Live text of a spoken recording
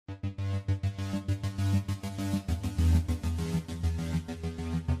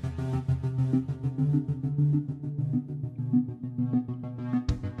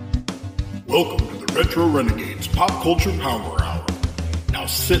Welcome to the Retro Renegades Pop Culture Power Hour. Now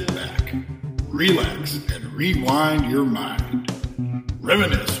sit back, relax, and rewind your mind.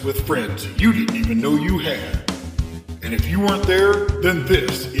 Reminisce with friends you didn't even know you had. And if you weren't there, then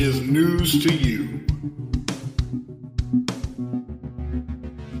this is news to you.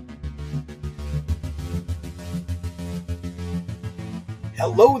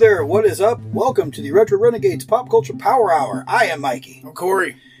 Hello there, what is up? Welcome to the Retro Renegades Pop Culture Power Hour. I am Mikey. I'm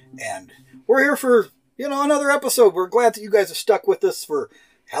Corey. And we're here for, another episode. We're glad that you guys have stuck with us for,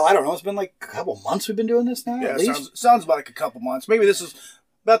 I don't know, it's been like a couple months we've been doing this now, Yeah, at least. sounds about like a couple months. Maybe this is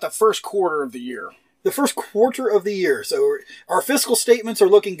about the first quarter of the year. The first quarter of the year. So our fiscal statements are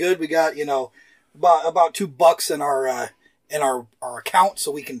looking good. We got, about $2 in our account,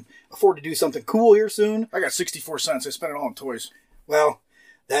 so we can afford to do something cool here soon. I got 64 cents. I spent it all on toys. Well,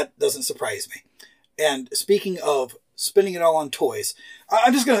 that doesn't surprise me. And speaking of spending it all on toys,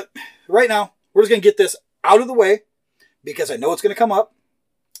 I'm just going to, right now, we're just going to get this out of the way because I know it's going to come up.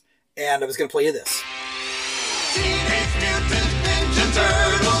 And I was going to play you this. Teenage Mutant Ninja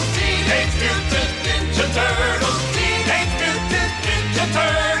Turtles. Teenage Mutant Ninja Turtles. Teenage Mutant Ninja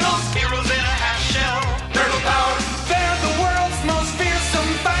Turtles. Heroes in a half shell. Turtle power. They're the world's most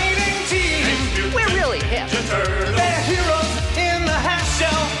fearsome fighting team. We're really hip. Ninja Turtles. They're heroes in the half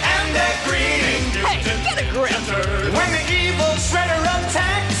shell. And they're green. Hey, get a grip. When the evil Shredder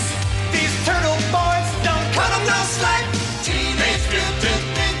attacks, these turtle boys don't cut them no slack. Teenage Mutant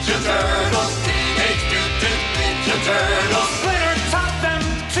Ninja Turtles. Teenage Mutant Ninja Turtles. Splinter taught them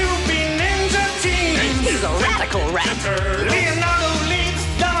to be ninja teens. He's a radical rat. Leonardo leads,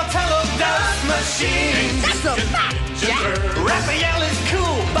 Donatello does machines. That's a fact, Jack. Raphael is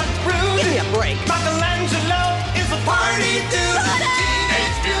cool but rude. Give me a break. Michelangelo is a party dude.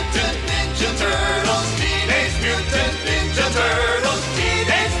 Teenage Mutant Ninja Turtles. Teenage Mutant Ninja Turtles.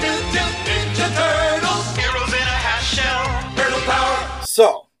 Teenage Mutant Ninja Turtles. Heroes in a half shell. Turtle power.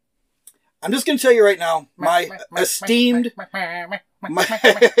 So, I'm just going to tell you right now, my esteemed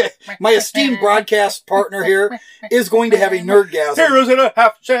broadcast partner here is going to have a nerdgasm. Heroes in a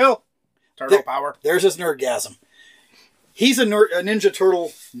half shell. Turtle power. There's his nerdgasm. He's a Ninja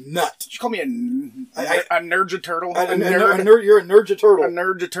Turtle nut. Did you call me a nerdja turtle? You're a Nerdja Turtle. A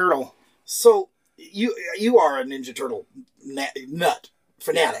nerdja turtle. So, you are a Ninja Turtle nut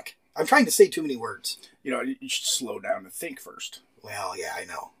fanatic. I'm trying to say too many words. You should slow down and think first. Well, yeah, I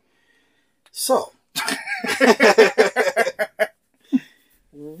know. So,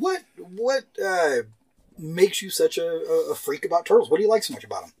 what makes you such a freak about turtles? What do you like so much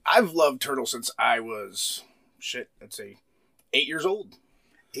about them? I've loved turtles since I was, I'd say 8 years old.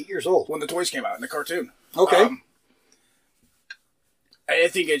 8 years old. When the toys came out in the cartoon. Okay. I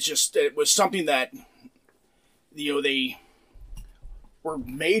think it was something that, they were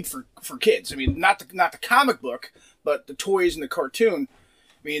made for kids. I mean, not the comic book, but the toys in the cartoon.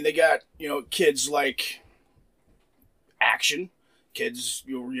 I mean, they got, kids like action. Kids,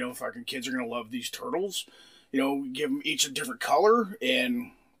 fucking kids are going to love these turtles. Give them each a different color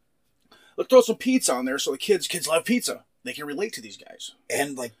and let's throw some pizza on there so the kids love pizza. They can relate to these guys.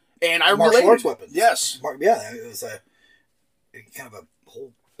 And I martial arts weapons. Yes. Yeah, it was kind of a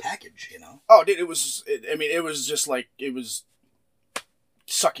whole package, Oh, dude, it was just like, it was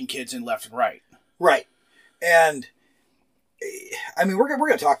sucking kids in left and right. Right. And I mean, we're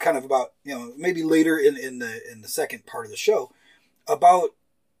going to talk kind of about, maybe later in the second part of the show about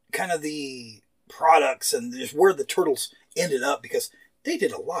kind of the products and just where the turtles ended up, because they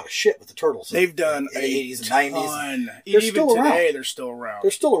did a lot of shit with the turtles. They've done in the 80s and 90s. Even still today, around. they're still around.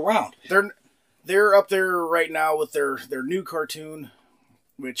 They're still around. They're up there right now with their new cartoon,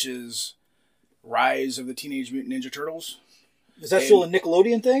 which is Rise of the Teenage Mutant Ninja Turtles. Is that still a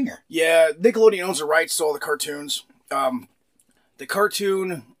Nickelodeon thing? Or? Yeah, Nickelodeon owns the rights to all the cartoons. The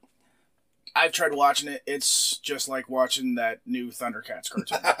cartoon, I've tried watching it. It's just like watching that new Thundercats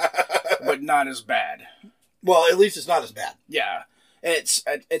cartoon, but not as bad. Well, at least it's not as bad. Yeah, it's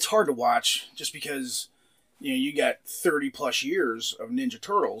hard to watch just because you got 30 plus years of Ninja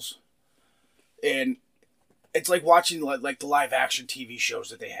Turtles, and it's like watching like the live action TV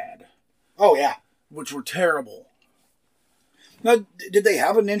shows that they had. Oh yeah, which were terrible. Now, did they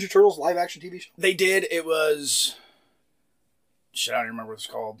have a Ninja Turtles live action TV show? They did. It was... I don't even remember what it's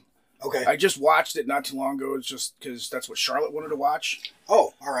called. Okay. I just watched it not too long ago. It's just because that's what Charlotte wanted to watch.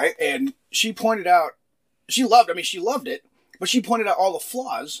 Oh, all right. And she pointed out... She loved it, but she pointed out all the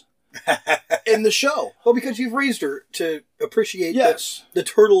flaws in the show. Well, because you've raised her to appreciate the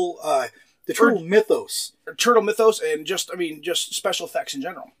turtle mythos. Turtle mythos and just special effects in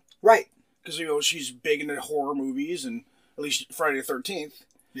general. Right. Because, she's big into horror movies and at least Friday the 13th.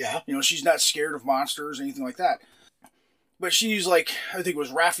 Yeah. You know, she's not scared of monsters or anything like that. But she's like, I think it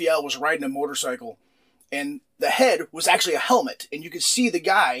was Raphael was riding a motorcycle, and the head was actually a helmet, and you could see the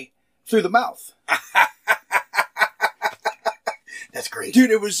guy through the mouth. That's great. Dude,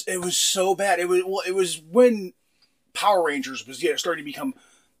 it was so bad. It was when Power Rangers was starting to become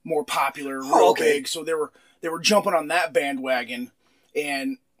more popular, real big. So they were jumping on that bandwagon,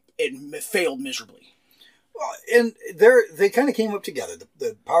 and it failed miserably. Well, and they kind of came up together,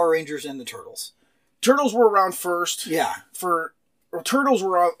 the Power Rangers and the Turtles. Turtles were around first. Yeah. Turtles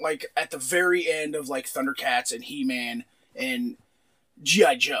were out, like, at the very end of, like, Thundercats and He-Man and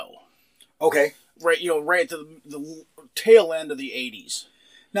G.I. Joe. Okay. Right, right at the tail end of the 80s.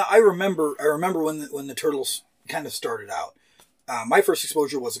 Now, I remember when the Turtles kind of started out. My first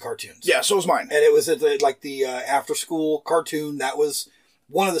exposure was the cartoons. Yeah, so was mine. And it was at the after-school cartoon. That was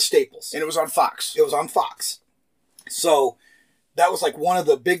one of the staples. And it was on Fox. It was on Fox. So that was like one of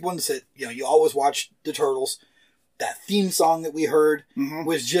the big ones that, you always watched the Turtles. That theme song that we heard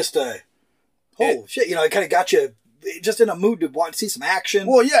was just shit. It kind of got you just in a mood to see some action.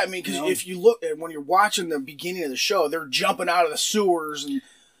 Well, yeah, I mean, because if you look at when you're watching the beginning of the show, they're jumping out of the sewers, and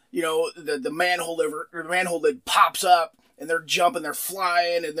the manhole that pops up, and they're jumping, they're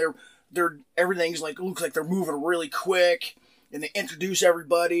flying, and they're everything's like looks like they're moving really quick, and they introduce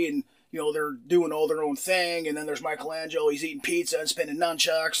everybody, and they're doing all their own thing, and then there's Michelangelo, he's eating pizza and spinning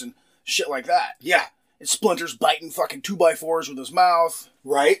nunchucks and shit like that. Yeah. And Splinter's biting fucking 2x4s with his mouth.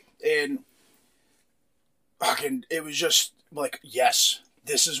 Right. And fucking, it was just like, yes,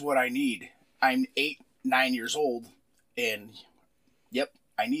 this is what I need. I'm 8-9 years old, and yep,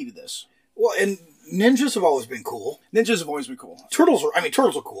 I needed this. Well, and ninjas have always been cool. Ninjas have always been cool. Turtles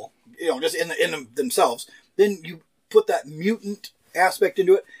are cool. Just in themselves. Then you put that mutant aspect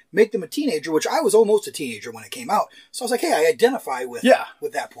into it, make them a teenager, which I was almost a teenager when it came out. So I was like, hey, I identify with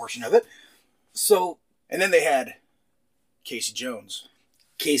that portion of it. So, and then they had Casey Jones.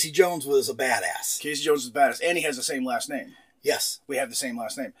 Casey Jones was a badass. Casey Jones is a badass, and he has the same last name. Yes. We have the same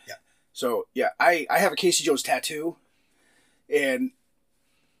last name. Yeah. So, yeah, I have a Casey Jones tattoo, and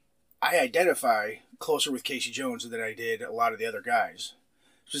I identify closer with Casey Jones than I did a lot of the other guys.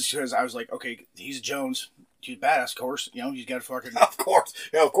 Just because I was like, okay, he's a Jones. He's badass, of course. He's got a fucking... Of course.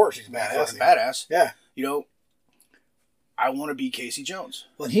 Yeah, of course he's badass. Fucking badass. Yeah. I want to be Casey Jones.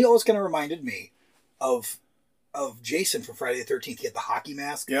 Well, and he always kind of reminded me of Jason from Friday the 13th. He had the hockey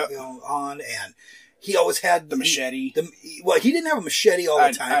mask on, and he always had the machete. He didn't have a machete all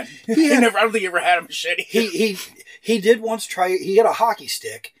the time. I don't think he ever had a machete. He did once try... He had a hockey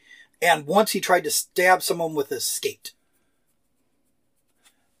stick, and once he tried to stab someone with a skate.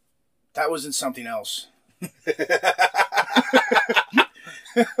 That was in something else. that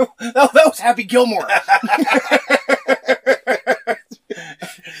was Happy Gilmore.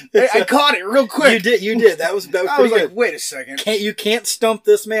 I caught it real quick. You did. That was I was like, wait a second. You can't stump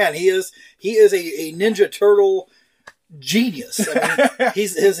this man. He is a Ninja Turtle genius. I mean,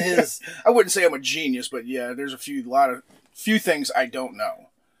 he's his. I wouldn't say I'm a genius, but yeah, there's a few things I don't know.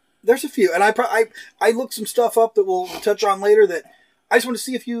 There's a few, and I looked some stuff up that we'll touch on later. That I just want to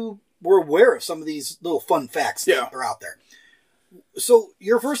see if you were aware of some of these little fun facts that are out there. So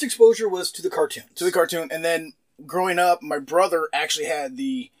your first exposure was to the cartoon. And then growing up, my brother actually had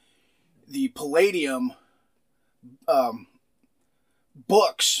the Palladium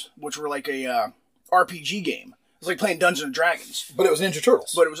books, which were like a RPG game. It was like playing Dungeons and Dragons. But it was Ninja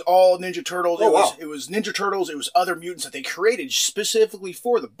Turtles. But it was all Ninja Turtles. Oh, It was Ninja Turtles. It was other mutants that they created specifically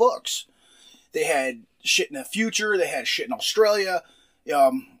for the books. They had shit in the future. They had shit in Australia.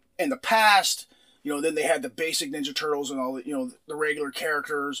 In the past, then they had the basic Ninja Turtles and all the regular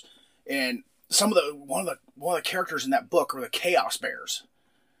characters, and one of the characters in that book were the Chaos Bears.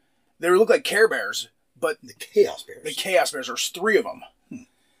 They look like Care Bears, but the Chaos Bears. There's 3 of them.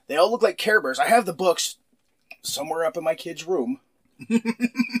 They all look like Care Bears. I have the books somewhere up in my kid's room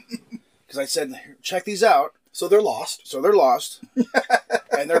because I said, check these out. So they're lost.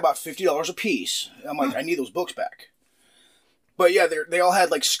 And they're about $50 a piece. I'm like, I need those books back. But yeah, they all had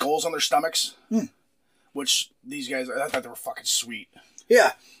like skulls on their stomachs, which these guys, I thought they were fucking sweet.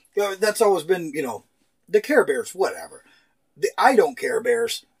 Yeah, that's always been, the Care Bears, whatever. The I Don't Care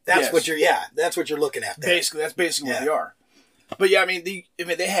Bears, that's what you're looking at there. That's basically what they are. But yeah, I mean, they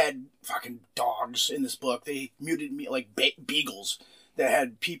had fucking dogs in this book. They muted me like beagles that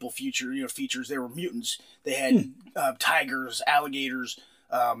had people features. They were mutants. They had tigers, alligators,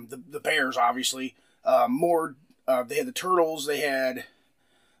 the bears, obviously, more. They had the turtles. They had,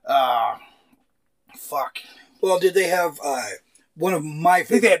 Well, did they have one of my favorite? I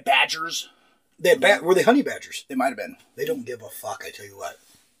think they had badgers. Were they honey badgers? They might have been. They don't give a fuck. I tell you what.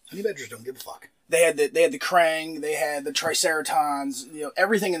 Honey badgers don't give a fuck. They had the Krang, they had the Triceratons,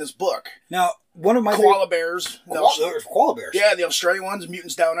 everything in this book. Now, one of my Koala bears. there's koala bears. Yeah, the Australian ones,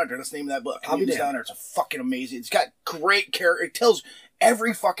 Mutants Down Under. That's the name of that book. I'll be Mutants damned. Down Under. It's a fucking amazing. It's got great character. It tells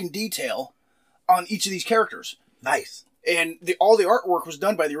every fucking detail on each of these characters. Nice. And all the artwork was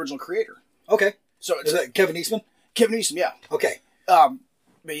done by the original creator. Okay. So it's Is that Kevin Eastman? Kevin Eastman, yeah. Okay.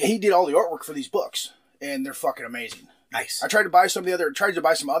 But he did all the artwork for these books, and they're fucking amazing. Nice. I tried to buy some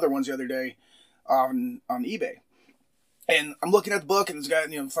other ones the other day on eBay, and I'm looking at the book, and this guy,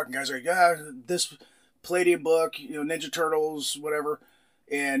 fucking guy's like, this Palladium book, Ninja Turtles, whatever,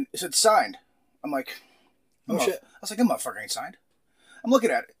 and it said signed. I'm like, Oh, shit. I was like, that motherfucker ain't signed. I'm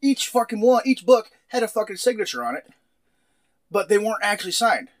looking at it. Each book had a fucking signature on it, but they weren't actually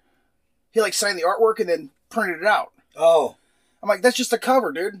signed. He signed the artwork and then printed it out. Oh. I'm like, that's just a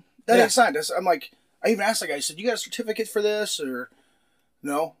cover, dude. That Yeah. ain't signed. I'm like, I even asked the guy, I said, you got a certificate for this? Or,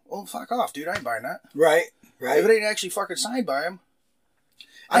 no? Well, fuck off, dude. I ain't buying that. Right. If it ain't actually fucking signed by him,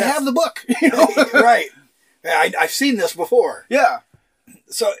 I Yeah. have the book. Right. Yeah, I've seen this before. Yeah.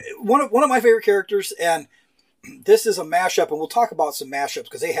 So one of my favorite characters, and this is a mashup, and we'll talk about some mashups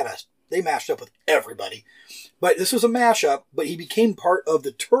because they mashed up with everybody. But this was a mashup, but he became part of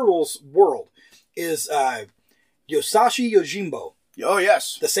the Turtles world. Is Yosashi Yojimbo, Oh,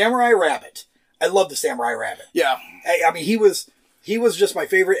 yes. the Samurai Rabbit. I love the Samurai Rabbit. Yeah. I mean, he was just my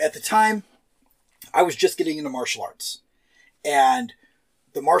favorite at the time. I was just getting into martial arts, and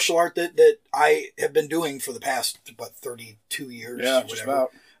the martial art that I have been doing for the past 32 years. Yeah, just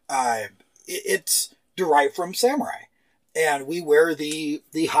about. It's derived from samurai, and we wear the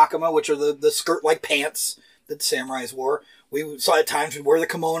hakama, which are the skirt like pants that the samurais wore. We saw at times we wear the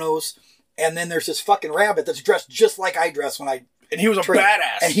kimonos, and then there's this fucking rabbit that's dressed just like I dress when I. And he was a trained.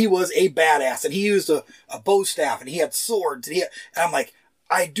 badass. And he was a badass, and he used a bow staff, and he had swords, and I'm like,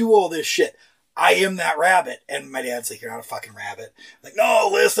 I do all this shit. I am that rabbit. And my dad's like, you're not a fucking rabbit. I'm like, no,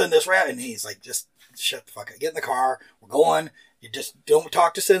 listen, this rabbit. And he's like, just shut the fuck up. Get in the car. We're going. You just don't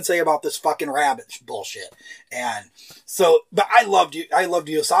talk to Sensei about this fucking rabbit bullshit. And so, but I loved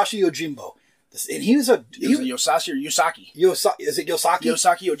Yosashi Yojimbo. And he was Yosashi or Yusaki. Is it Yosaki?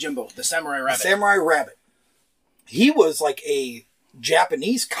 Yosaki Yojimbo, the Samurai Rabbit. The Samurai Rabbit. He was like a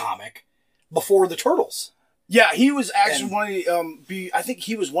Japanese comic before the Turtles. Yeah, he was actually one of the. I think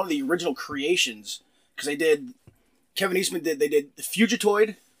he was one of the original creations because Kevin Eastman did the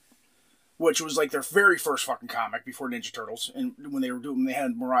Fugitoid, which was like their very first fucking comic before Ninja Turtles, and when they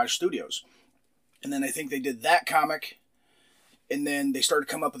had Mirage Studios, and then I think they did that comic, and then they started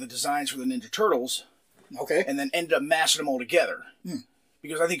to come up with the designs for the Ninja Turtles, Okay. and then ended up mashing them all together.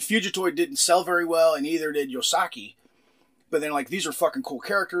 Because I think Fugitoid didn't sell very well, and neither did Yosaki. But then, these are fucking cool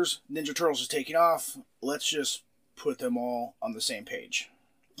characters. Ninja Turtles is taking off. Let's just put them all on the same page.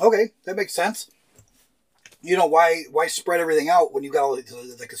 Okay, that makes sense. Why spread everything out when you got all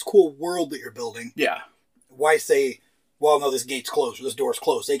this cool world that you're building? Yeah. Why say, well, no, this gate's closed or this door's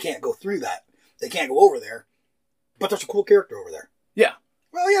closed. They can't go through that. They can't go over there. But there's a cool character over there. Yeah.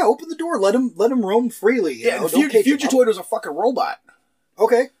 Well, yeah, open the door. Let him roam freely. And Fugitoid was a fucking robot.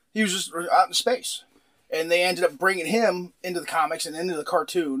 Okay. He was just out in space. And they ended up bringing him into the comics and into the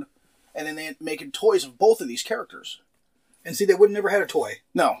cartoon. And then they ended up making toys of both of these characters. And see, they would have never had a toy.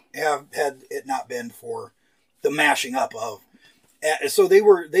 No. Had it not been for the mashing up of. So they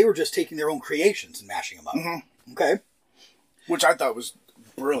were just taking their own creations and mashing them up. Mm-hmm. Okay. Which I thought was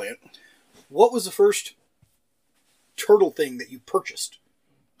brilliant. What was the first turtle thing that you purchased?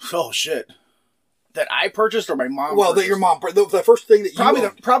 Oh, shit. That I purchased or my mom Well, purchased? that your mom... The first thing that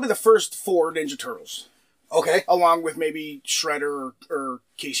you Probably the first 4 Ninja Turtles. Okay. Along with maybe Shredder or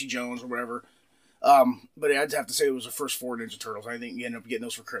Casey Jones or whatever. But I'd have to say it was the first 4 Ninja Turtles. I think you ended up getting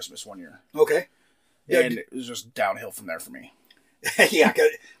those for Christmas one year. Okay. And it was just downhill from there for me. Yeah,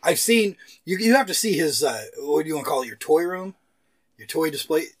 I've seen... You have to see his... what do you want to call it? Your toy room? Your toy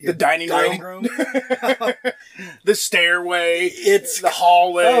display? Your The dining room. The stairway. It's the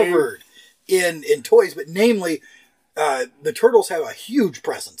hallway. covered in toys, but namely, the Turtles have a huge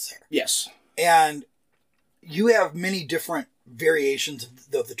presence there. Yes. And you have many different variations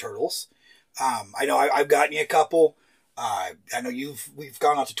of the Turtles. I know I've gotten you a couple. I know we've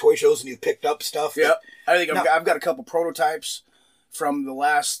gone out to toy shows and you've picked up stuff. Yeah. I think I've got a couple prototypes from the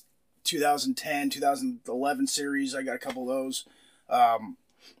last 2010, 2011 series. I got a couple of those.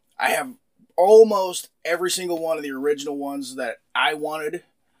 I have almost every single one of the original ones that I wanted.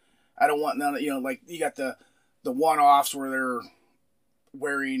 I don't want none of, you got the one-offs where they're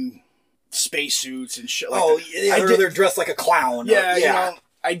wearing spacesuits and shit like that. Yeah, they're dressed like a clown. Yeah.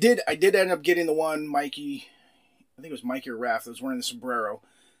 I did end up getting the one Mikey, I think it was Mikey or Raph, that was wearing the sombrero.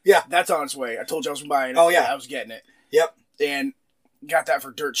 Yeah. That's on its way. I told you I was buying it. Oh, yeah. I was getting it. Yep. And got that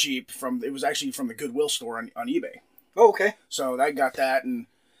for dirt cheap it was actually from the Goodwill store on eBay. Oh, okay. So I got that, and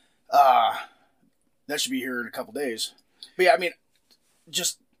that should be here in a couple days. But yeah, I mean,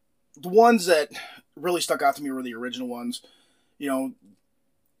 just the ones that really stuck out to me were the original ones. You know,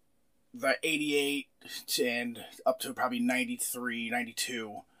 the 88 and up to probably 93,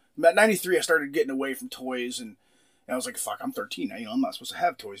 92. About 93, I started getting away from toys, and I was like, fuck, I'm 13 now. You know, I'm not supposed to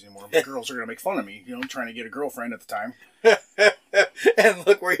have toys anymore. My girls are going to make fun of me, you know, trying to get a girlfriend at the time. And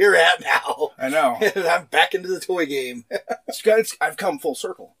look where you're at now. I know. I'm back into the toy game. I've come full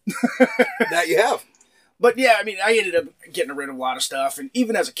circle. That you have. But yeah, I mean, I ended up getting rid of a lot of stuff, and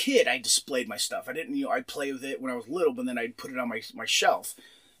even as a kid, I displayed my stuff. I didn't, I'd play with it when I was little, but then I'd put it on my shelf.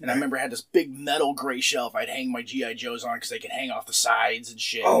 And I remember I had this big metal gray shelf I'd hang my G.I. Joes on because they could hang off the sides and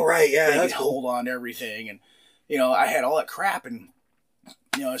shit. Oh, right, yeah. They could hold on to everything. And, I had all that crap, and,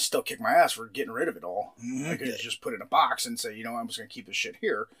 I still kicked my ass for getting rid of it all. Mm-hmm. I could just put it in a box and say, I'm just going to keep this shit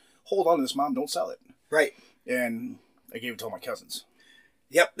here. Hold on to this, Mom. Don't sell it. Right. And I gave it to all my cousins.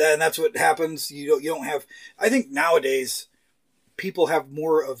 Yep, and that's what happens. You don't have. I think nowadays people have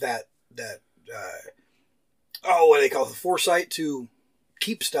more of that. What do they call it? The foresight to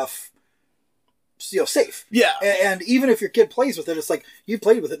keep stuff, safe. Yeah. And even if your kid plays with it, it's like you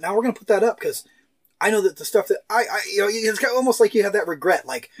played with it. Now we're going to put that up because I know that the stuff that it's almost like you have that regret.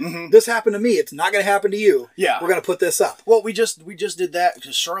 Like this happened to me. It's not going to happen to you. Yeah. We're going to put this up. Well, we just did that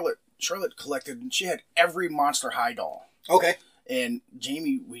because Charlotte collected, and she had every Monster High doll. Okay. And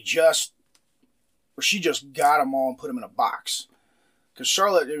Jamie, she just got them all and put them in a box. Because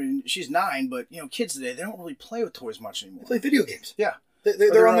Charlotte, I mean, she's 9, but, kids today, they don't really play with toys much anymore. They play video games. Yeah.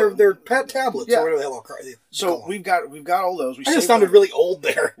 They're on their pet tablets or whatever the hell. So we've got all those. I just sounded really old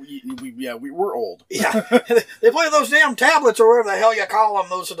there. We were old. Yeah. They play those damn tablets or whatever the hell you call them,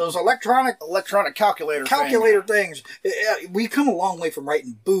 those electronic calculator things. We come a long way from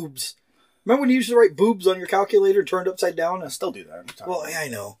writing boobs. Remember when you used to write boobs on your calculator turned upside down? I still do that. Well, yeah, I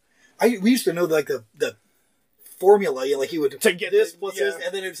know. We used to know like the formula. Like you would to get this plus this,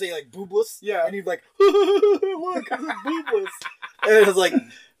 and then it would say like boobless. Yeah, and you'd be like, look, this is boobless. And it was like,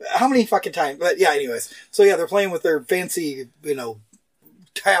 how many fucking times? But yeah, anyways. So yeah, they're playing with their fancy,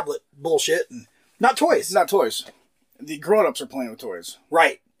 tablet bullshit and not toys. Not toys. The grown-ups are playing with toys,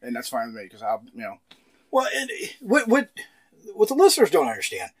 right? And that's fine with me because I'll. Well, and what the listeners don't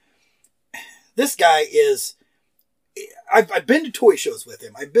understand. This guy is. I've been to toy shows with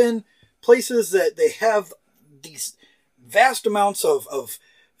him. I've been places that they have these vast amounts of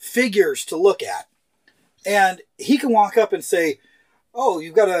figures to look at, and he can walk up and say, "Oh,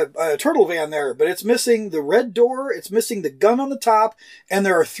 you've got a turtle van there, but it's missing the red door, it's missing the gun on the top, and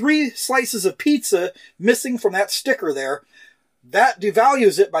there are 3 slices of pizza missing from that sticker there. That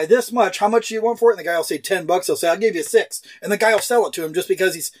devalues it by this much. How much do you want for it?" And the guy will say $10. He'll say, "I'll give you 6." And the guy will sell it to him just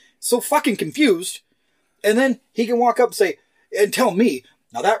because he's so fucking confused. And then he can walk up and say, and tell me,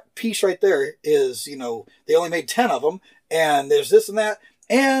 now that piece right there is, they only made 10 of them, and there's this and that,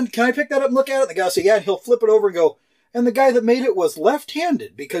 and can I pick that up and look at it? And the guy will say, yeah, and he'll flip it over and go, and the guy that made it was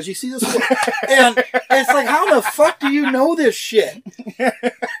left-handed, because you see this one. And it's like, how the fuck do you know this shit?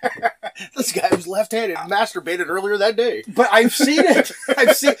 This guy was left-handed and masturbated earlier that day. But I've seen it.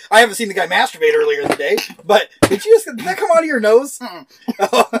 I haven't seen the guy masturbate earlier in the day, but did that come out of your nose?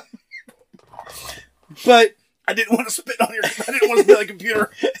 But I didn't want to spit on I didn't want to spit on the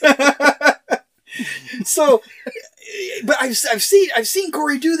computer. So, but I've seen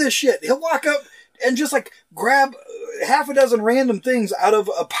Corey do this shit. He'll walk up and just like grab half a dozen random things out of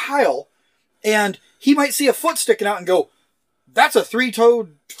a pile, and he might see a foot sticking out and go, "That's a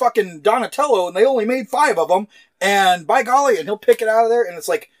 3-toed fucking Donatello, and they only made 5 of them." And by golly, and he'll pick it out of there, and it's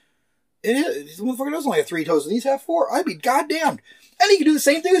like, it is. The motherfucker does only have 3 toes, and these have 4. I'd be goddamned. And he can do the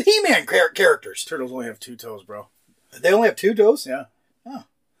same thing with He-Man characters. Turtles only have 2 toes, bro. They only have 2 toes? Yeah. Oh.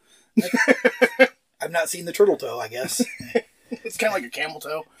 I've not seen the turtle toe, I guess. It's kind of like a camel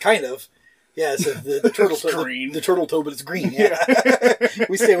toe. Kind of. Yeah, it's the turtle toe. Green. The turtle toe, but it's green. Yeah.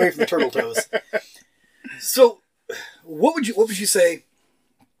 We stay away from the turtle toes. So, what would you say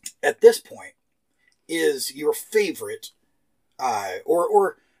at this point is your favorite,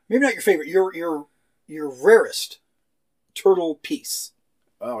 or maybe not your favorite, your rarest turtle piece?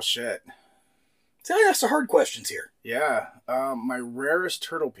 Oh shit! See, I asked the hard questions here. Yeah, my rarest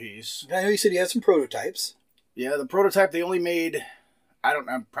turtle piece. I know you said you had some prototypes. Yeah, the prototype, they only made, I don't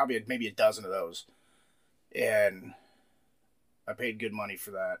know, probably maybe a dozen of those. And I paid good money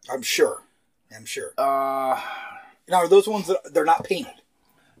for that. I'm sure. Now, are those ones that they're not painted?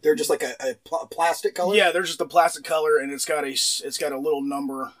 They're just like a plastic color? Yeah, they're just a plastic color, and it's got a little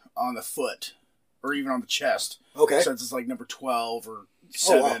number on the foot, or even on the chest. Okay. So it's like number 12 or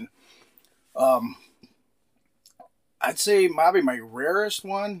 7. Oh, wow. I'd say probably my rarest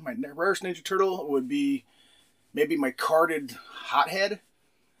one, my rarest Ninja Turtle would be maybe my carded Hothead.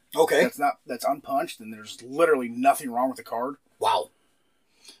 Okay. That's unpunched, and there's literally nothing wrong with the card. Wow.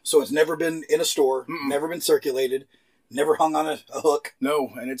 So it's never been in a store, never been circulated, never hung on a hook.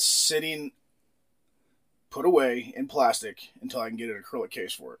 No, and it's sitting put away in plastic until I can get an acrylic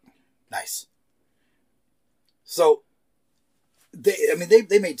case for it. Nice. So,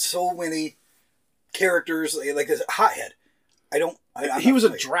 they made so many characters, like this Hothead. He was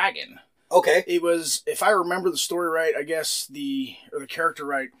a dragon. Okay. It was, if I remember the story right, I guess the character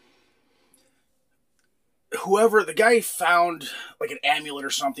right, the guy found like an amulet or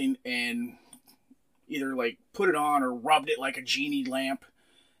something and either like put it on or rubbed it like a genie lamp,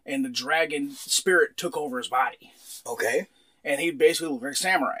 and the dragon spirit took over his body. Okay. And he basically looked like a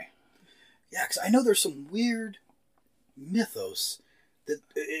samurai. Yeah, because I know there's some weird mythos that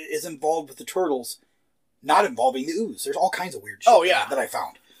is involved with the turtles, not involving the ooze. There's all kinds of weird shit that I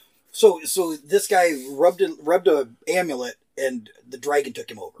found. So this guy rubbed a amulet, and the dragon took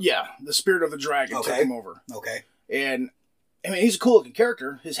him over. Yeah, the spirit of the dragon took him over. Okay. And, I mean, he's a cool looking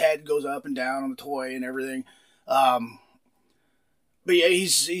character. His head goes up and down on the toy and everything. But yeah,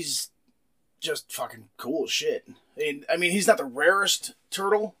 he's just fucking cool as shit. And, I mean, he's not the rarest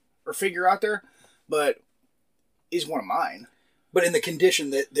turtle or figure out there, but he's one of mine. But in the condition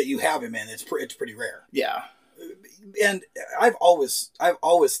that you have him in, it's pretty rare. Yeah. And I've always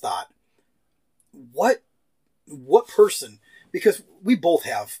thought, what person, because we both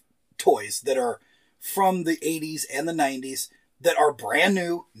have toys that are from the 80s and the 90s that are brand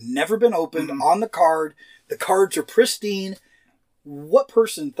new, never been opened, on the card. The cards are pristine. What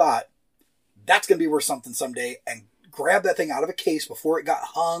person thought that's going to be worth something someday and grab that thing out of a case before it got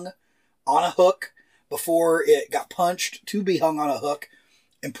hung on a hook, before it got punched to be hung on a hook,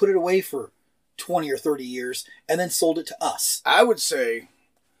 and put it away for 20 or 30 years and then sold it to us? I would say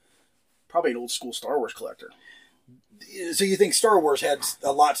probably an old school Star Wars collector. So you think Star Wars had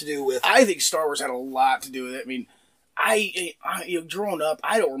a lot to do with... I think Star Wars had a lot to do with it. I mean, I growing up,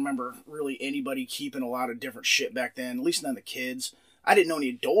 I don't remember really anybody keeping a lot of different shit back then, at least none of the kids. I didn't know any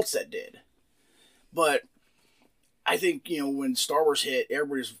adults that did. But I think, when Star Wars hit,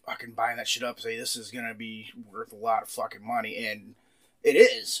 everybody's fucking buying that shit up and say, this is going to be worth a lot of fucking money. And it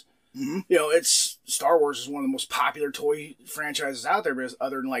is. Mm-hmm. It's Star Wars is one of the most popular toy franchises out there, but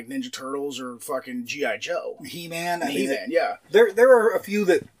other than like Ninja Turtles or fucking G.I. Joe. He-Man. Yeah. There are a few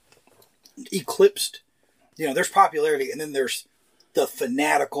that eclipsed, there's popularity, and then there's the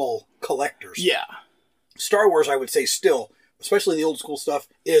fanatical collectors. Yeah. Star Wars, I would say still, especially the old school stuff,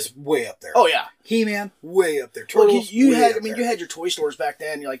 is way up there. Oh, yeah. He-Man, way up there. Turtles, you had your toy stores back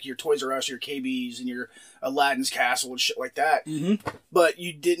then, like your Toys R Us, your KBs, and your Aladdin's Castle and shit like that. Mm-hmm. But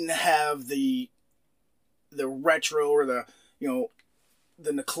you didn't have the retro or the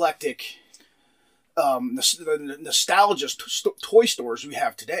eclectic, the nostalgia toy stores we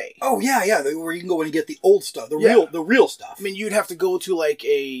have today. Oh, yeah, where you can go in and get the old stuff, the real stuff. I mean, you'd have to go to like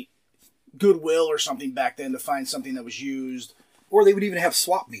a Goodwill or something back then to find something that was used. Or they would even have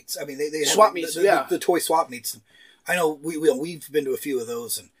swap meets. I mean, they had swap meets, the toy swap meets. I know we've been to a few of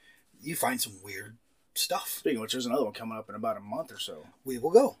those, and you find some weird stuff. Speaking of which, there's another one coming up in about a month or so. We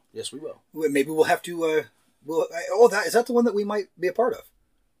will go. Yes, we will. Maybe we'll have to. Is that the one that we might be a part of?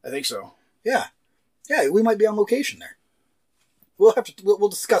 I think so. Yeah, we might be on location there. We'll have to. We'll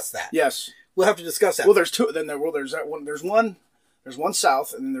discuss that. Yes, we'll have to discuss that. Well, there's two. Then there's that one. There's one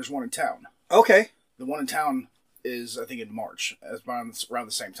south, and then there's one in town. Okay. The one in town is, I think, in March, around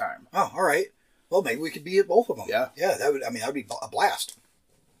the same time. Oh, all right. Well, maybe we could be at both of them. Yeah. Yeah, that would be a blast.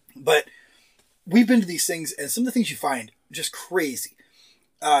 But we've been to these things, and some of the things you find just crazy.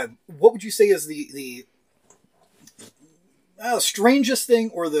 What would you say is the strangest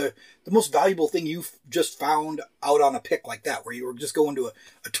thing or the most valuable thing you've just found out on a pick like that, where you were just going to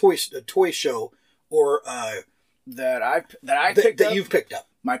a toy show or that you've picked up?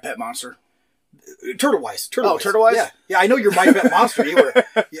 My pet monster. Turtle-wise. Turtle-wise? Yeah, I know you're my pet monster.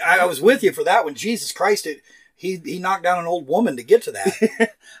 I was with you for that one. Jesus Christ, he knocked down an old woman to get to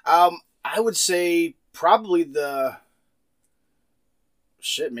that. I would say probably maybe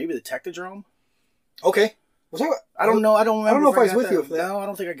the Technodrome. Okay. Was that? I don't know. I don't remember. I don't know if I was with you for that. No, I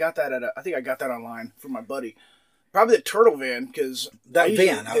don't think I got that I think I got that online from my buddy. Probably the Turtle Van, because I was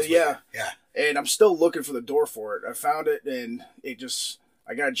with you. Yeah. And I'm still looking for the door for it. I found it, and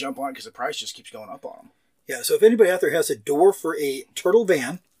I got to jump on it because the price just keeps going up on them. Yeah, so if anybody out there has a door for a Turtle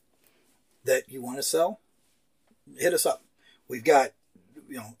Van, that you want to sell, hit us up. We've got,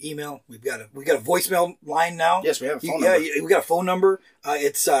 email. We've got a voicemail line now. Yes, we have a phone number. Yeah, we got a phone number.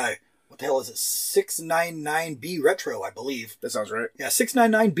 It's what the hell is it? 699B Retro, I believe. That sounds right. Yeah,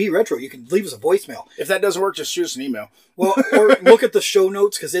 699B Retro. You can leave us a voicemail. If that doesn't work, just shoot us an email. Well, or look at the show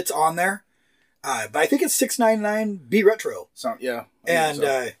notes because it's on there. But I think it's 699B Retro. Yeah. And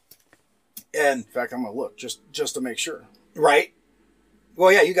in fact, I'm gonna look just to make sure. Right.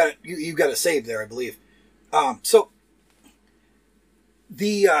 Well, yeah, you got it. You got it saved there, I believe. So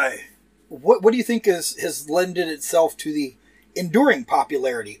the what do you think has lended itself to the enduring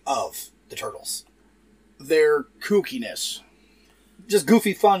popularity of the Turtles? Their kookiness. Just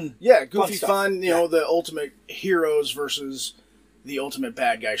goofy fun. Yeah, goofy stuff. fun. The ultimate heroes versus the ultimate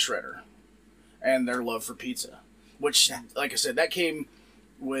bad guy Shredder, and their love for pizza. Which, like I said, that came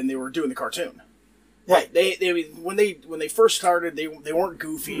when they were doing the cartoon. Right. They when they first started, they weren't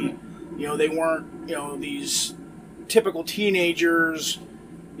goofy. They weren't these typical teenagers,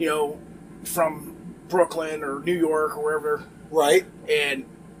 from Brooklyn or New York or wherever. Right. And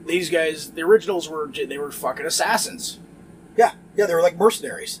these guys, the originals they were fucking assassins. Yeah, they were like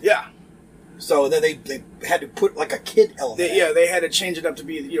mercenaries. Yeah. So then they had to put like a kid element. They had to change it up to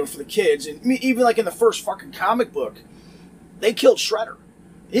be for the kids, and even like in the first fucking comic book, they killed Shredder.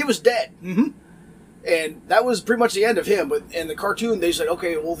 He was dead. Mm-hmm. And that was pretty much the end of him. But in the cartoon, they said,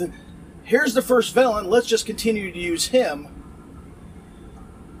 okay, well then, here's the first villain. Let's just continue to use him.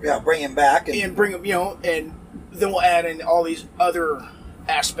 Yeah, bring him back and bring him, and then we'll add in all these other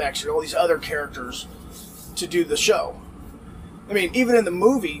aspects and all these other characters to do the show. I mean, even in the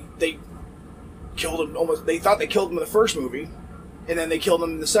movie, they killed him almost. They thought they killed him in the first movie, and then they killed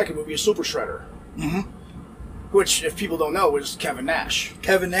him in the second movie as Super Shredder. Mm-hmm. Which, if people don't know, was Kevin Nash.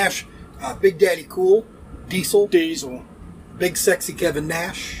 Kevin Nash, Big Daddy Cool, Diesel, Big Sexy Kevin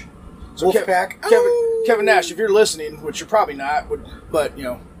Nash, so Wolfpack. Kevin Nash, if you're listening, which you're probably not, but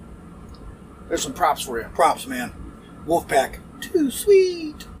there's some props for you. Props, man. Wolfpack, too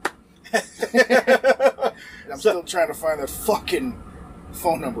sweet. I'm still trying to find that fucking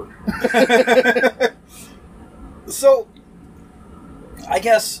phone number. So, I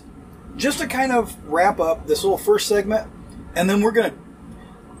guess just to kind of wrap up this little first segment, and then we're gonna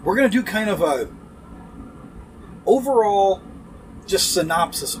do kind of a overall just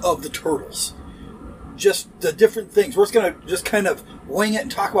synopsis of the Turtles. Just the different things. We're just gonna just kind of wing it and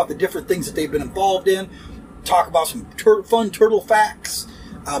talk about the different things that they've been involved in. Talk about some fun turtle facts,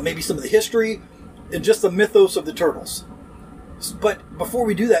 maybe some of the history, and just the mythos of the Turtles. But before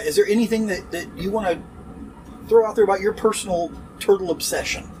we do that, is there anything that you want to throw out there about your personal turtle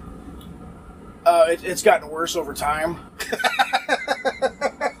obsession? It's gotten worse over time.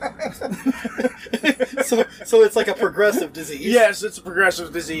 So it's like a progressive disease. Yes, it's a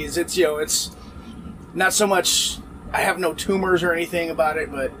progressive disease. It's it's not so much. I have no tumors or anything about it,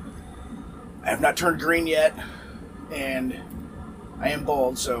 but I have not turned green yet, and I am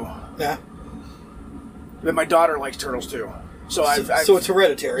bald. So yeah. But my daughter likes turtles too. So so it's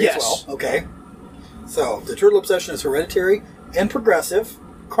hereditary yes. as well. Okay. So the turtle obsession is hereditary and progressive,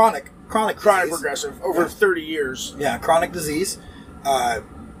 chronic disease. Progressive over 30 years. Yeah, chronic disease.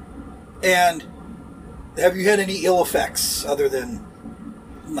 And have you had any ill effects other than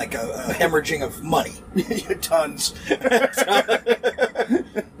like a hemorrhaging of money? Tons.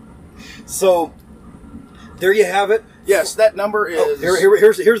 So there you have it. Yes, that number is.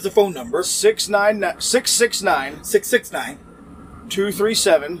 Here's the phone number: 669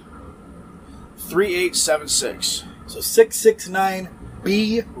 237 3876. So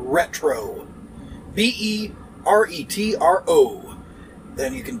 669B Retro, BERETRO.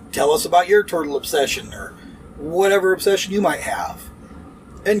 Then you can tell us about your turtle obsession or whatever obsession you might have,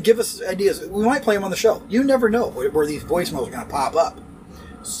 and give us ideas. We might play them on the show. You never know where these voicemails are going to pop up.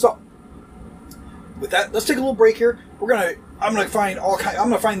 So, with that, let's take a little break here. I'm gonna find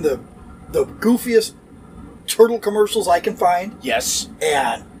the goofiest turtle commercials I can find. Yes.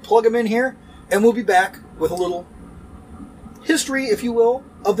 And plug them in here, and we'll be back with a little history, if you will,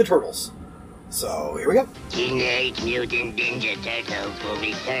 of the Turtles. So, here we go. Teenage Mutant Ninja Turtles will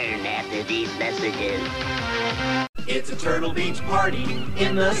return after these messages. It's a Turtle Beach party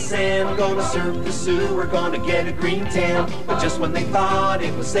in the sand. We're gonna surf the Soo, we're gonna get a green tan. But just when they thought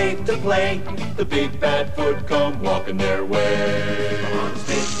it was safe to play, the big bad foot come walking their way.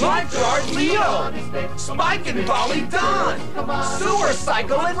 Lifeguard Leo, Spike and Polly Don, Sewer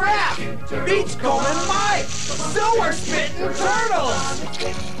Cycle and Rap, Beachcomb and Mike, Sewer Spittin' Turtles.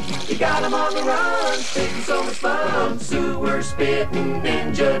 We got 'em on the run, spittin' so much fun. Sewer Spittin'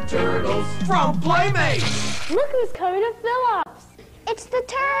 Ninja Turtles from Playmates. Look who's coming to Phillips. It's the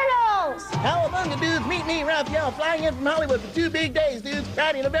turtles! Cowabunga, dudes. Meet me, Raphael, flying in from Hollywood for 2 big days, dudes.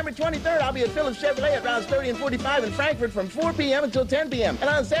 Friday, November 23rd, I'll be at Phillips Chevrolet at routes 30 and 45 in Frankfurt from 4 p.m. until 10 p.m. And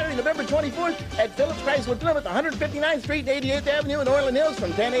on Saturday, November 24th, at Phillips Chrysler Plymouth, 159th Street and 88th Avenue in Orland Hills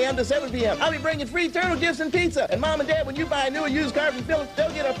from 10 a.m. to 7 p.m. I'll be bringing free turtle gifts and pizza. And Mom and Dad, when you buy a new or used car from Phillips,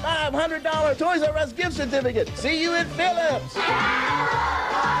 they'll get a $500 Toys R Us gift certificate. See you at Phillips.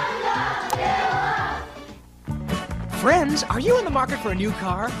 Friends, are you in the market for a new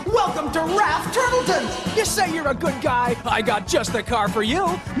car? Welcome to Ralph Turtleton! You say you're a good guy? I got just the car for you.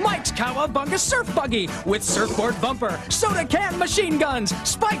 Mike's Cowabunga Surf Buggy with surfboard bumper, soda can machine guns,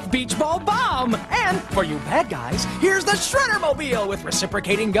 spiked beach ball bomb. And for you bad guys, here's the Shredder Mobile with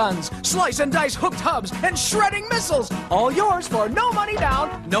reciprocating guns, slice and dice hooked hubs, and shredding missiles. All yours for no money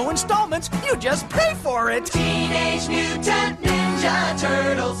down, no installments, you just pay for it. Teenage Mutant Ninja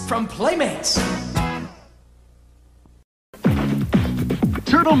Turtles. From Playmates.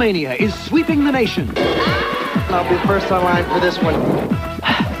 Turtle Mania is sweeping the nation. I'll be first online for this one.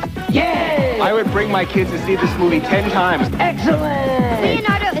 Yay! I would bring my kids to see this movie 10 times. Excellent!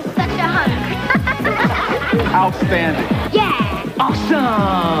 Leonardo is such a hunk. Outstanding. Yeah!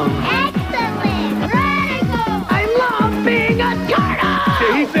 Awesome! Excellent! Radical! I love being a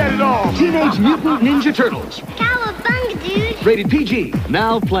turtle! He said it all. Teenage Mutant Ninja Turtles. Cowabunga, dude! Rated PG.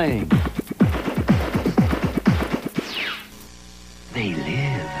 Now playing. They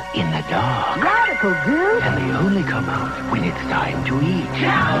live in the dark. Radical, dude! And they only come out when it's time to eat.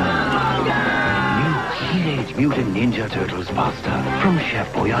 New Teenage Mutant Ninja Turtles pasta from Chef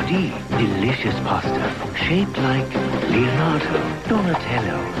Boyardee. Delicious pasta shaped like Leonardo,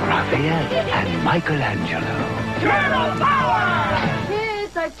 Donatello, Raphael, and Michelangelo. Turtle power!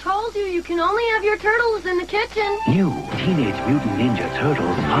 Kids, I told you, you can only have your turtles in the kitchen. New Teenage Mutant Ninja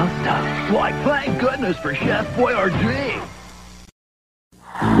Turtles pasta. Why, thank goodness for Chef Boyardee.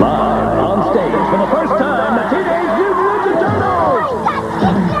 Live on stage for the first time, the Teenage Mutant Ninja Turtles!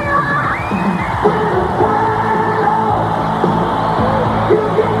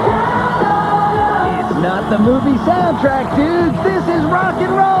 It's not the movie soundtrack, dudes. This is rock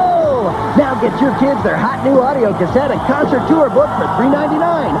and roll. Now get your kids their hot new audio cassette and concert tour book for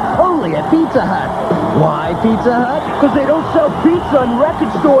 $3.99, only at Pizza Hut. Why Pizza Hut? Because they don't sell pizza in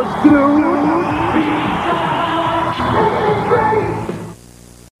record stores, dude.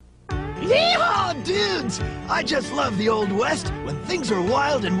 Yeehaw, dudes! I just love the Old West when things are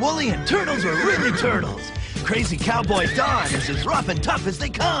wild and woolly and turtles are really turtles. Crazy Cowboy Don is as rough and tough as they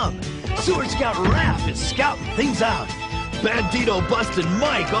come. Sewer Scout Raph is scouting things out. Bandito Bustin'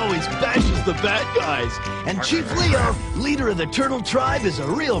 Mike always bashes the bad guys. And Chief Leo, leader of the turtle tribe, is a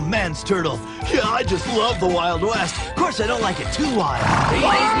real man's turtle. Yeah, I just love the Wild West. Of course, I don't like it too wild.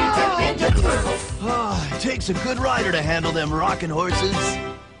 Oh, it takes a good rider to handle them rockin' horses.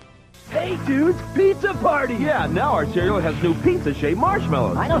 Hey, dudes, pizza party! Yeah, now our cereal has new pizza-shaped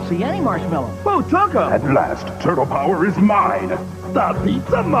marshmallows. I don't see any marshmallows. Who took them? At last, turtle power is mine. The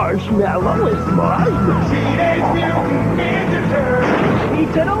pizza marshmallow is mine. Teenage Mutant Ninja Turtles.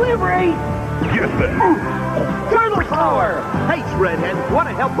 Pizza delivery. Get them. Turtle power. Hey, Shredhead, want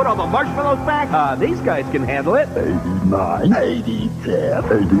to help put all the marshmallows back? These guys can handle it. 89, 80, 10,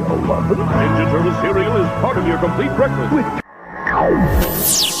 80, 11. Ninja Turtle cereal is part of your complete breakfast.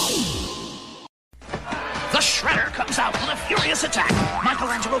 The Shredder comes out with a furious attack.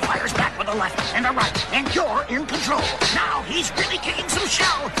 Michelangelo fires back with a left and a right, and you're in control. Now he's really kicking some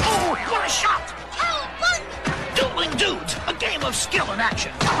shell. Oh, what a shot! Dueling Dudes, a game of skill and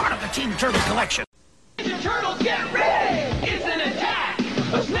action, part of the Team Turtle collection. Ninja Turtles, get ready! It's an attack!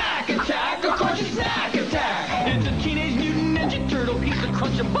 A snack attack! A crunchy snack attack! It's a Teenage Mutant Ninja Turtle pizza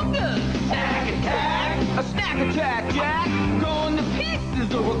crunch-a-bunga! Snack attack! A snack attack, Jack! Going to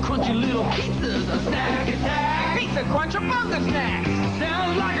pieces over crunchy little pizzas! A snack attack! Pizza crunch-a-bunga snacks!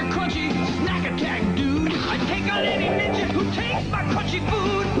 Sounds like a crunchy snack attack, dude! I take on any ninja who takes my crunchy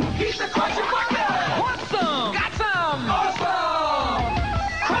food! Pizza crunch-a-bunga! Want some? Got some! Awesome!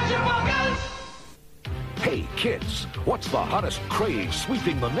 Crunch-a-bungas! Hey, kids, what's the hottest craze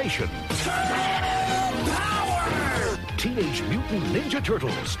sweeping the nation? Teenage Mutant Ninja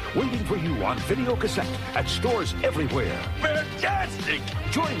Turtles, waiting for you on video cassette at stores everywhere. Fantastic!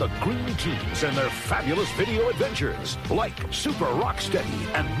 Join the Green Teens and their fabulous video adventures, like Super Rocksteady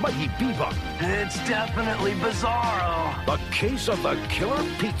and Mighty Bebop. It's definitely Bizarro. The Case of the Killer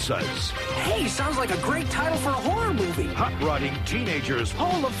Pizzas. Hey, sounds like a great title for a horror movie. Hot-rodding teenagers.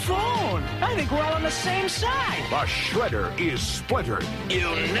 Hold the phone. I think we're all on the same side. The Shredder is splintered.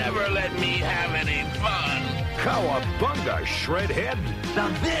 You'll never let me have any fun. Cowabunga, Shredhead. Now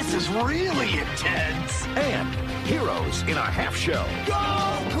this is really intense. And heroes in a half shell.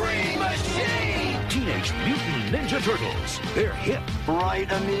 Go Green Machine! Teenage Mutant Ninja Turtles. They're hip. Right,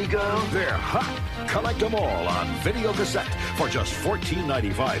 amigo? They're hot. Collect them all on video cassette for just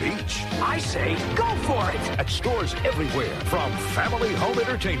 $14.95 each. I say, go for it! At stores everywhere from Family Home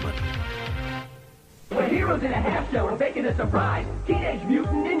Entertainment. We're heroes in a half shell, we're making a surprise. Teenage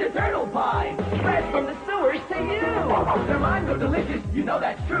Mutant Ninja Turtle pies. Fresh from the sewers to you. Their minds are delicious, you know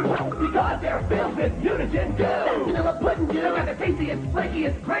that's true. Because they're filled with mutagen goo. That's vanilla pudding goo. They've got the tastiest,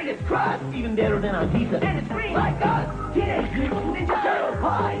 flakiest, greatest crust. Even better than on pizza. And it's free. Like us. Teenage Mutant Ninja Turtle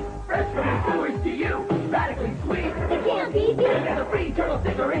pies. Fresh from the sewers to you. Radically sweet. It can't be beat. And there's a free turtle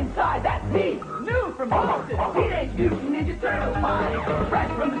sticker inside. That's neat. New from Boston. Teenage Mutant Ninja Turtle pies.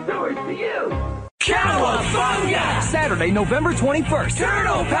 Fresh from the sewers to you. Cowabunga! Saturday, November 21st.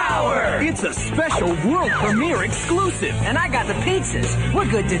 Turtle Power! It's a special world premiere exclusive. And I got the pizzas. We're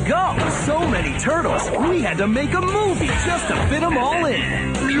good to go. So many turtles, we had to make a movie just to fit them all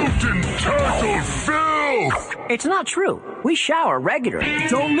in. Mutant Turtle filth! It's not true. We shower regularly.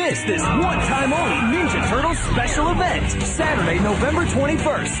 Don't miss this one-time only Ninja Turtles special event. Saturday, November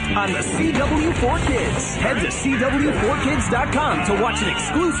 21st on the CW4 Kids. Head to CW4Kids.com to watch an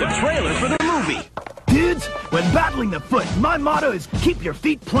exclusive trailer for the movie. Dudes, when battling the foot, my motto is keep your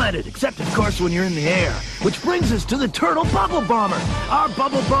feet planted, except of course when you're in the air. Which brings us to the Turtle Bubble Bomber. Our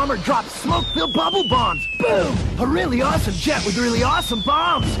Bubble Bomber drops smoke-filled bubble bombs. Boom! A really awesome jet with really awesome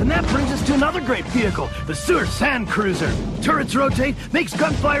bombs. And that brings us to another great vehicle, the Sewer Sand Cruiser. Turrets rotate, makes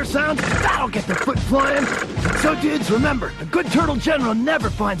gunfire sounds, that'll get the foot flying. So dudes, remember, a good turtle general never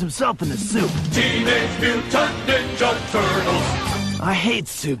finds himself in the soup. Teenage Mutant Ninja Turtles. I hate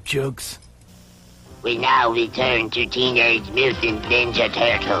soup jokes. We now return to Teenage Mutant Ninja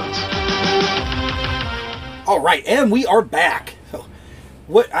Turtles. All right, and we are back. So,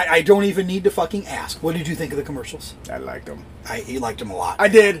 what? I don't even need to fucking ask. What did you think of the commercials? I liked them. He liked them a lot. I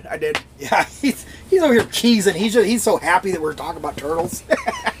did. Yeah, he's over here cheesing. He's so happy that we're talking about turtles.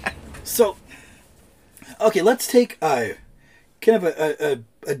 So, okay, let's take kind of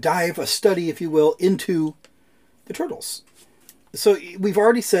a dive, a study, if you will, into the turtles. So we've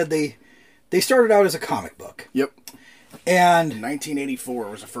already said they started out as a comic book. Yep. And 1984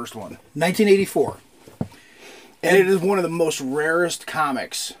 was the first one. 1984. And it is one of the most rarest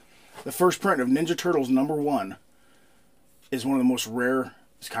comics. The first print of Ninja Turtles #1 is one of the most rare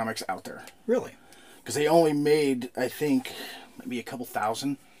comics out there. Really? Because they only made, I think, maybe a couple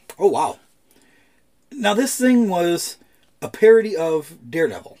thousand. Oh, wow. Now, this thing was a parody of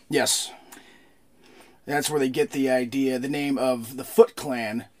Daredevil. Yes. That's where they get the idea, the name of the Foot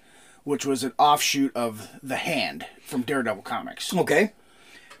Clan, which was an offshoot of The Hand from Daredevil comics. Okay.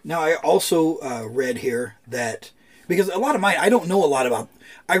 Now, I also read here that, because a lot of mine, I don't know a lot about.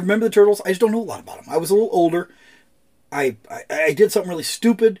 I remember the Turtles, I just don't know a lot about them. I was a little older. I did something really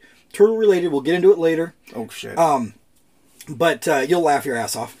stupid, turtle-related. We'll get into it later. Oh, shit. But you'll laugh your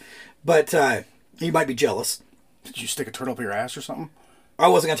ass off. But you might be jealous. Did you stick a turtle up your ass or something? I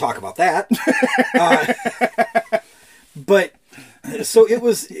wasn't going to talk about that. But so it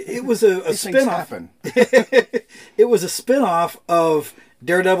was a spin-off. It was a spin-off of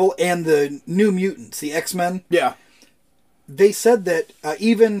Daredevil and the New Mutants, the X-Men. Yeah. They said that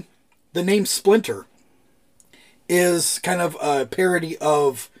even the name Splinter is kind of a parody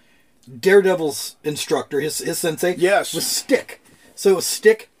of Daredevil's instructor, his sensei. Yes. Was Stick. So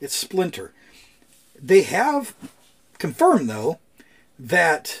Stick, it's Splinter. They have confirmed, though,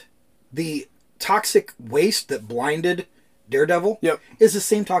 that the toxic waste that blinded Daredevil is the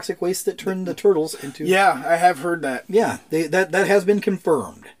same toxic waste that turned the Turtles into... Yeah, I have heard that. Yeah, that has been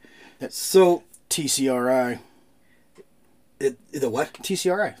confirmed. So... TCRI. The what?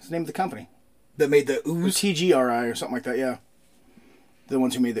 TCRI. It's the name of the company. That made the ooze? Or TGRI or something like that, yeah. The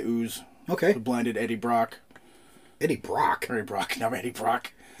ones who made the ooze. Okay. Who blinded Eddie Brock. Eddie Brock? Eddie Brock. No, Eddie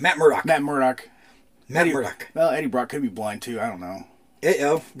Brock. Matt Murdock. Murdock. Well, Eddie Brock could be blind too. I don't know.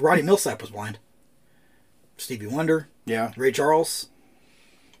 Roddy Millsap was blind. Stevie Wonder. Yeah. Ray Charles.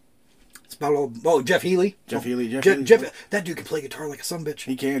 It's about all. Oh, Jeff Healey. Jeff Healey. That dude can play guitar like a sumbitch.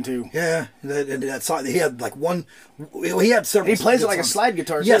 He can too. Yeah. That song. He had like one. He had several. He plays it like a slide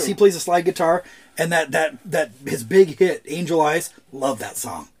guitar. Yes, too. he plays a slide guitar, and that his big hit, Angel Eyes. Love that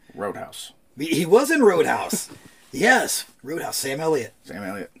song. Roadhouse. He was in Roadhouse. Yes, Roadhouse. Sam Elliott.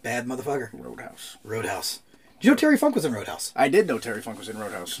 Bad motherfucker. Roadhouse. Did you know Terry Funk was in Roadhouse? I did know Terry Funk was in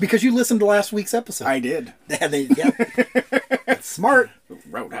Roadhouse. Because you listened to last week's episode. I did. That's smart.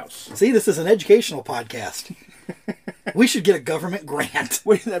 Roadhouse. See, this is an educational podcast. We should get a government grant.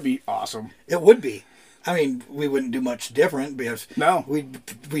 Wouldn't that be awesome? It would be. I mean, we wouldn't do much different because no,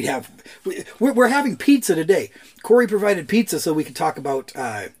 we're having pizza today. Corey provided pizza so we could talk about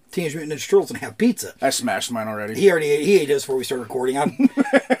Teenage Mutant Ninja Turtles and have pizza. I smashed mine already. He ate his before we started recording.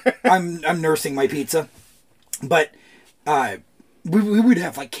 I'm nursing my pizza, but we would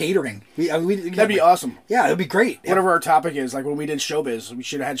have like catering. That'd be awesome. Yeah, that'd be great. Whatever our topic is, like when we did Showbiz, we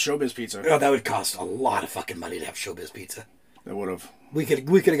should have had Showbiz pizza. Oh, that would cost a lot of fucking money to have Showbiz pizza. It would have. We could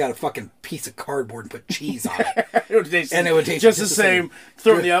have got a fucking piece of cardboard and put cheese on it. It would taste just the same.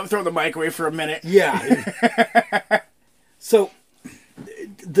 Throw it in the microwave for a minute. Yeah. So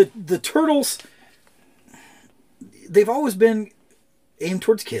the Turtles, they've always been aimed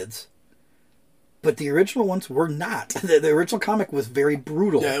towards kids, but the original ones were not. The original comic was very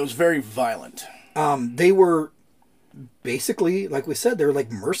brutal. Yeah, it was very violent. They were basically, like we said, they were like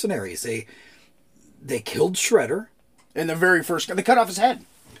mercenaries. They killed Shredder. In the very first, they cut off his head.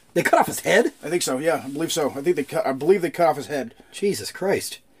 They cut off his head? I think so. Yeah, I believe so. I believe they cut off his head. Jesus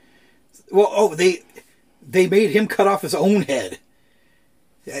Christ. Well, they made him cut off his own head.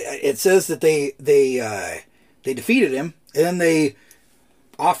 It says that they defeated him, and then they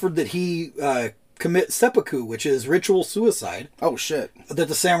offered that he commit seppuku, which is ritual suicide. Oh shit! That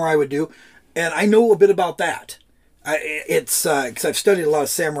the samurai would do, and I know a bit about that. It's because I've studied a lot of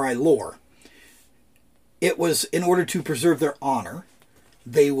samurai lore. It was in order to preserve their honor.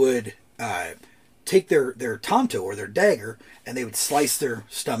 They would take their tanto or their dagger, and they would slice their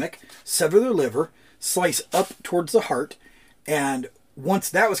stomach, sever their liver, slice up towards the heart, and once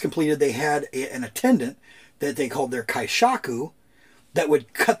that was completed, they had an attendant that they called their kaishaku that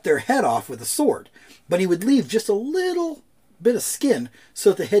would cut their head off with a sword. But he would leave just a little bit of skin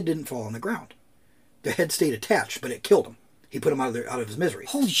so that the head didn't fall on the ground. The head stayed attached, but it killed him. He put him out of his misery.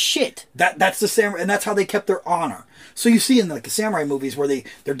 Holy shit! That's the samurai, and that's how they kept their honor. So you see in the samurai movies where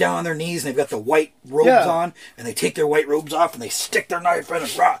they're down on their knees and they've got the white robes on, and they take their white robes off and they stick their knife in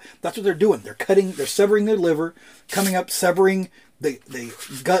and rah. That's what they're doing. They're severing their liver, coming up, severing the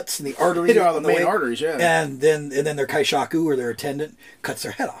guts and the arteries. Hitting all the main arteries, yeah. And then their kaishaku or their attendant cuts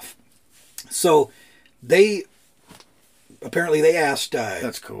their head off. So they asked.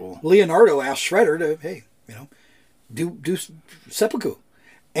 That's cool. Leonardo asked Shredder to do seppuku,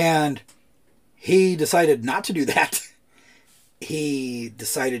 and he decided not to do that. He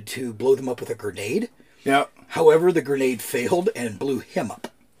decided to blow them up with a grenade. Yeah. However, the grenade failed and blew him up.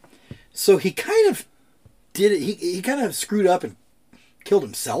 So he kind of did it. He kind of screwed up and killed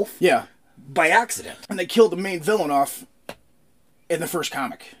himself. Yeah. By accident. And they killed the main villain off in the first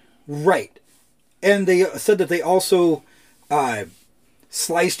comic. Right. And they said that they also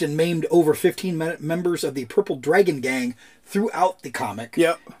sliced and maimed over 15 members of the Purple Dragon Gang throughout the comic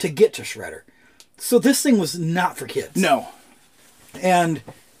to get to Shredder. So this thing was not for kids. No. And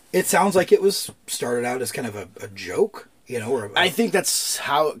it sounds like it was started out as kind of a joke, or I think that's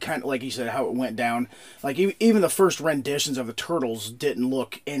how it kind of, like you said, how it went down. Like even the first renditions of the Turtles didn't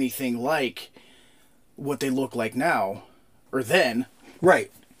look anything like what they look like now or then.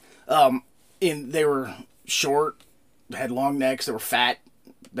 Right. They were short, had long necks, they were fat,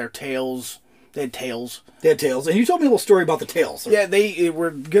 they had tails. They had tails. And you told me a little story about the tails. Yeah, they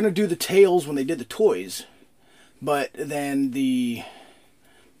were going to do the tails when they did the toys. But then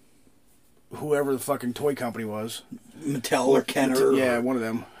whoever the fucking toy company was. Mattel or Kenner. Yeah, one of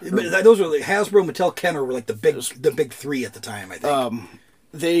them. Those were like Hasbro, Mattel, Kenner were like the big three at the time, I think.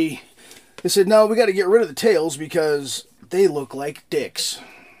 They said, no, we got to get rid of the tails because they look like dicks.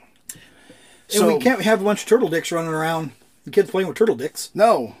 And we can't have a bunch of turtle dicks running around. The kids playing with turtle dicks.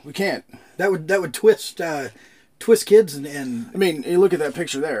 No, we can't. That would twist kids and. I mean, you look at that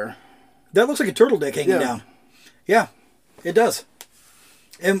picture there. That looks like a turtle dick hanging down. Yeah, it does.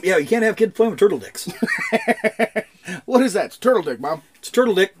 And yeah, you can't have kids playing with turtle dicks. What is that? It's a turtle dick, Mom. It's a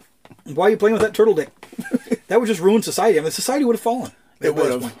turtle dick. Why are you playing with that turtle dick? That would just ruin society. I mean, society would have fallen. It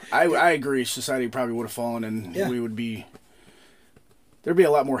would have. I agree. Society probably would have fallen, and there'd be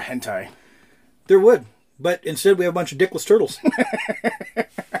a lot more hentai. There would. But instead we have a bunch of dickless turtles.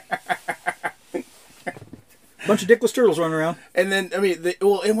 Bunch of dickless turtles running around. And then,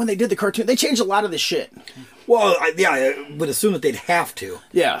 and when they did the cartoon, they changed a lot of this shit. Well, I would assume that they'd have to.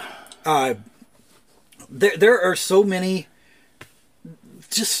 Yeah. There are so many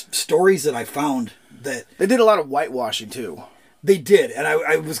just stories that I found that... They did a lot of whitewashing, too. They did, and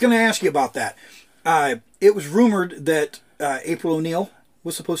I was going to ask you about that. It was rumored that April O'Neil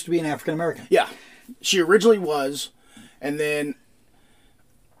was supposed to be an African-American. Yeah. She originally was, and then,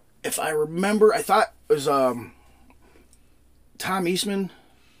 if I remember, I thought it was Tom Eastman,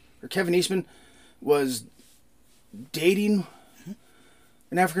 or Kevin Eastman, was dating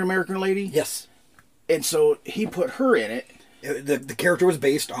an African-American lady. Yes. And so he put her in it. The character was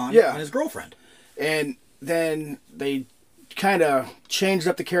based on his girlfriend. And then they kind of changed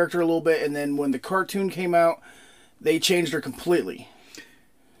up the character a little bit, and then when the cartoon came out, they changed her completely.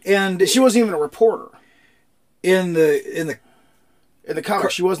 And she wasn't even a reporter. In the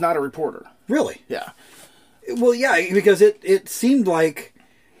comic, she was not a reporter. Really? Yeah. Well, yeah, because it seemed like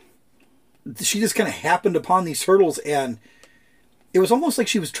she just kind of happened upon these turtles, and it was almost like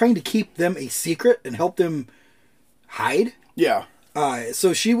she was trying to keep them a secret and help them hide. Yeah.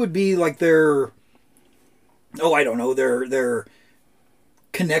 So she would be like their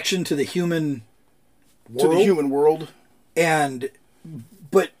connection to the human world. To the human world.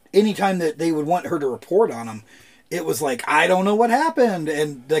 But anytime that they would want her to report on them, it was like, I don't know what happened.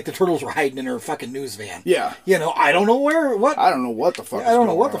 And like the turtles were hiding in her fucking news van. Yeah. I don't know what. I don't know what the fuck. I don't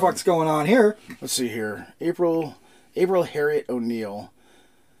know what the fuck's going on here. Let's see here. April Harriet O'Neil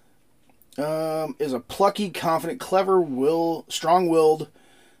is a plucky, confident, clever, strong-willed,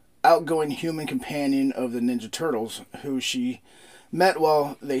 outgoing human companion of the Ninja Turtles, who she met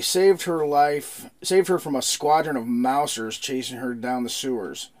while they saved her from a squadron of mousers chasing her down the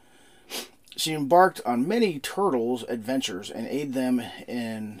sewers. She embarked on many turtles' adventures and aid them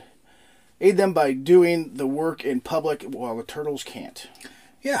by doing the work in public while the turtles can't.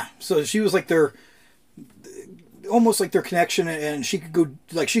 Yeah, so she was like almost like their connection, and she could go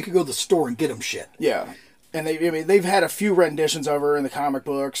to the store and get them shit. Yeah, and they've had a few renditions of her in the comic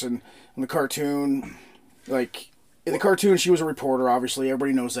books and in the cartoon. Like in the cartoon, she was a reporter. Obviously,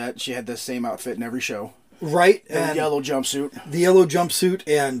 everybody knows that she had the same outfit in every show. Right, and the yellow jumpsuit. The yellow jumpsuit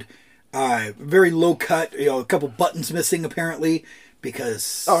and very low cut. A couple buttons missing apparently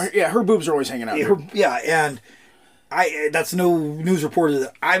because her boobs are always hanging out. And that's no news reporter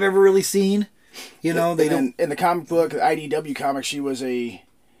that I've ever really seen. They don't. In the comic book, the IDW comic,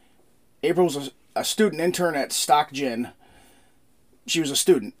 April was a student intern at Stock Gin. She was a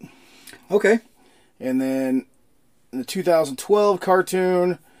student. Okay. And then in the 2012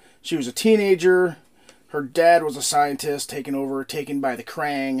 cartoon, she was a teenager. Her dad was a scientist taken by the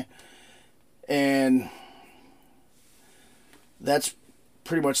Krang. And that's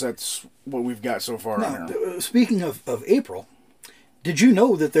what we've got so far. Now, speaking of April, did you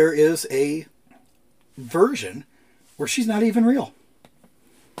know that there is a version where she's not even real?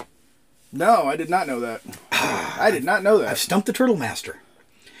 No, I did not know that. I did not know that. I've stumped the Turtle Master.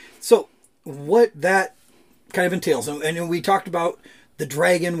 So, what that kind of entails, and we talked about the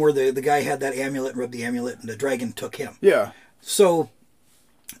dragon where the guy had that amulet and rubbed the amulet, and the dragon took him. Yeah. So,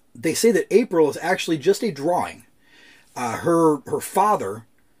 they say that April is actually just a drawing. Her father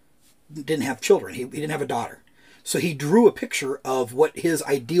didn't have children. He didn't have a daughter. So he drew a picture of what his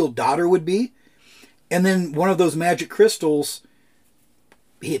ideal daughter would be. And then one of those magic crystals,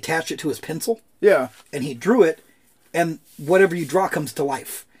 he attached it to his pencil. Yeah. And he drew it, and whatever you draw comes to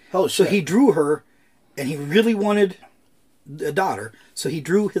life. Oh, shit. So he drew her, and he really wanted a daughter. So he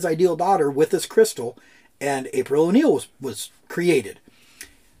drew his ideal daughter with this crystal, and April O'Neil was created.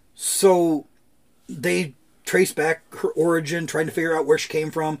 So they traced back her origin, trying to figure out where she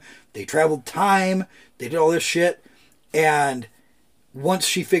came from. They traveled time. They did all this shit. And once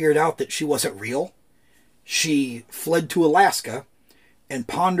she figured out that she wasn't real, she fled to Alaska and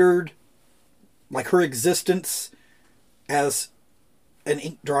pondered like her existence as an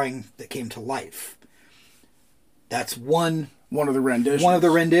ink drawing that came to life. That's one of the renditions. One of the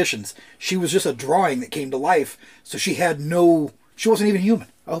renditions. She was just a drawing that came to life, so she wasn't even human.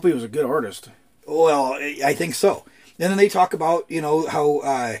 I hope he was a good artist. Well, I think so. And then they talk about,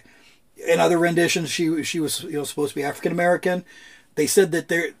 how in other renditions she was supposed to be African American. They said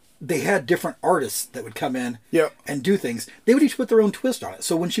that they had different artists that would come in and do things. They would each put their own twist on it.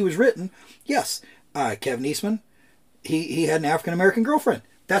 So when she was written, yes, Kevin Eastman, he had an African American girlfriend.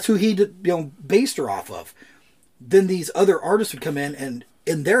 That's who he based her off of. Then these other artists would come in, and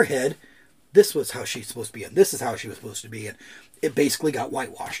in their head, this was how she's supposed to be, and this is how she was supposed to be, and it basically got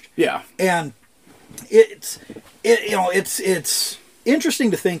whitewashed. Yeah, and it's interesting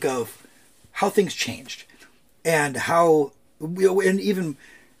to think of how things changed, and how and even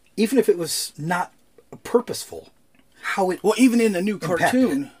if it was not purposeful, how it even in the new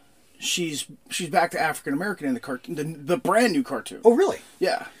cartoon, she's back to African American in the cartoon, the brand new cartoon. Oh, really?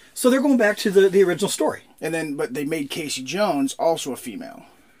 Yeah. So they're going back to the original story. And then, but they made Casey Jones also a female.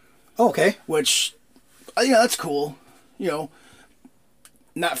 Oh, okay. Which, that's cool.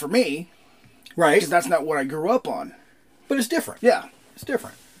 Not for me. Right. Because that's not what I grew up on. But it's different. Yeah. It's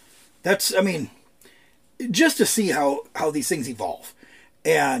different. Just to see how these things evolve.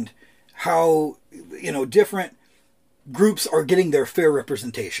 And how, different groups are getting their fair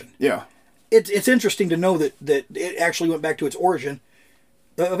representation. Yeah. it's interesting to know that it actually went back to its origin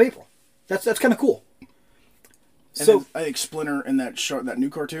of April. That's kind of cool. And So I think Splinter in that new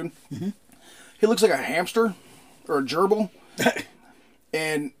cartoon, he looks like a hamster or a gerbil,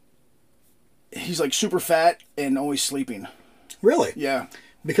 and he's like super fat and always sleeping. Really? Yeah.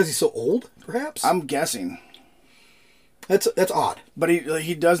 Because he's so old, perhaps? I'm guessing. That's odd. But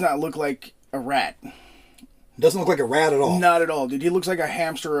he does not look like a rat. Doesn't look like a rat at all. Not at all, dude. He looks like a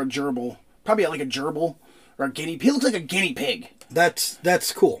hamster or a gerbil. Probably like a gerbil or a guinea pig. He looks like a guinea pig. That's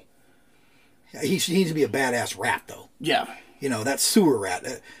cool. He needs to be a badass rat, though. Yeah. You know, that sewer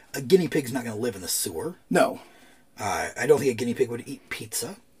rat. A guinea pig's not going to live in the sewer. No. I don't think a guinea pig would eat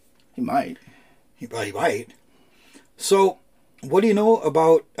pizza. He might. He might. So, what do you know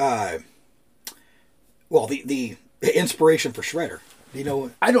about, the inspiration for Shredder? Do you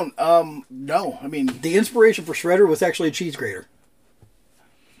know? I don't, no. I mean... The inspiration for Shredder was actually a cheese grater.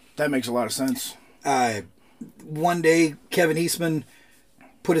 That makes a lot of sense. One day, Kevin Eastman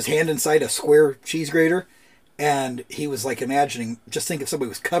put his hand inside a square cheese grater, and he was like imagining, just think if somebody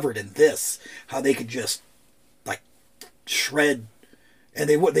was covered in this, how they could just like shred. And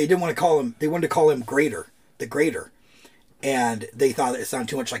they didn't want to call him. They wanted to call him Grater, the Grater, and they thought it sounded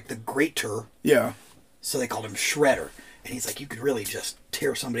too much like the Grater. Yeah. So they called him Shredder. And he's like, you could really just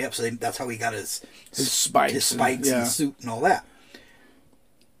tear somebody up. So that's how he got his spikes, and suit and all that.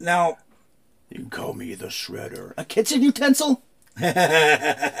 Now, you can call me the Shredder. A kitchen utensil?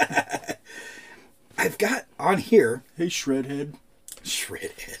 I've got on here. Hey, Shredhead.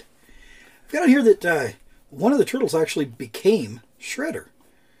 I've got on here that one of the turtles actually became Shredder.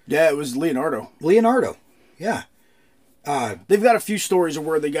 Yeah, it was Leonardo. Yeah. They've got a few stories of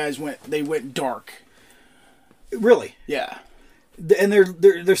where the guys went dark. Really? Yeah. And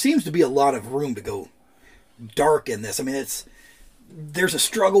there seems to be a lot of room to go dark in this. I mean, there's a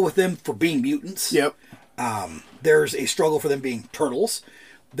struggle with them for being mutants. Yep. There's a struggle for them being turtles.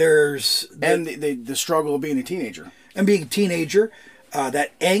 There's the struggle of being a teenager. And being a teenager,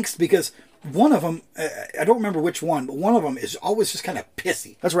 that angst, because one of them, I don't remember which one, but one of them is always just kind of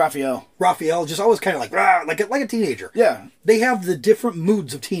pissy. That's Raphael. Raphael, just always kind of like, rah, like a teenager. Yeah. They have the different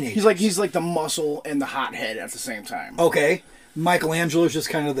moods of teenagers. He's like the muscle and the hothead at the same time. Okay. Michelangelo's just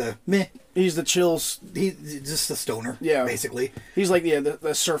kind of the meh. He's the chills. He's just the stoner. Yeah. Basically. He's like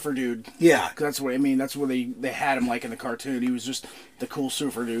the surfer dude. Yeah. That's what I mean. That's what they had him like in the cartoon. He was just the cool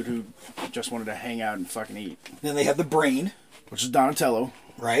surfer dude who just wanted to hang out and fucking eat. Then they have the brain, which is Donatello.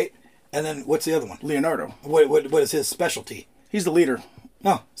 Right. And then what's the other one? Leonardo. What is his specialty? He's the leader.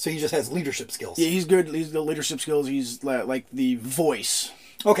 Oh, so he just has leadership skills. Yeah, he's good. He's the leadership skills. He's like the voice.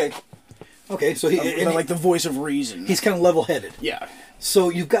 Okay, so like the voice of reason. He's kind of level-headed. Yeah. So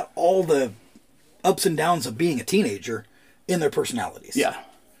you've got all the ups and downs of being a teenager in their personalities. Yeah.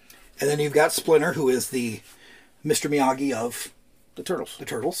 And then you've got Splinter, who is the Mr. Miyagi of the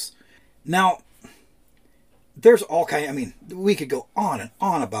Turtles. Now, there's all kind. I mean, we could go on and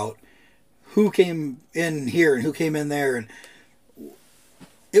on about who came in here and who came in there, and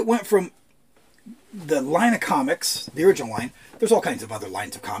it went from the line of comics, the original line. There's all kinds of other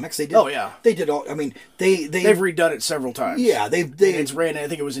lines of comics. They did. Oh yeah, they did all. I mean, they've redone it several times. Yeah, it's ran. I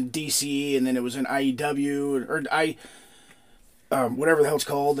think it was in DC, and then it was in IEW or whatever the hell it's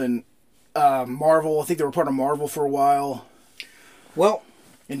called, and Marvel. I think they were part of Marvel for a while. Well,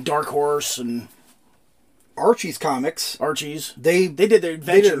 and Dark Horse and Archie's comics. They did their adventures.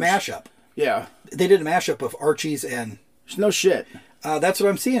 They did a mashup. Yeah, they did a mashup of Archie's and. No shit. That's what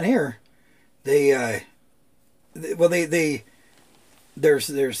I'm seeing here. There's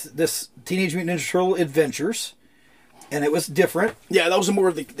this Teenage Mutant Ninja Turtle Adventures, and it was different. Yeah, that was more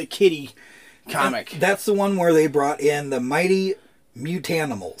of the kiddie comic. And that's the one where they brought in the mighty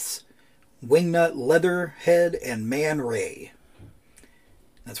Mutanimals, Wingnut, Leatherhead, and Man Ray.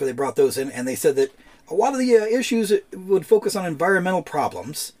 That's where they brought those in, and they said that a lot of the issues would focus on environmental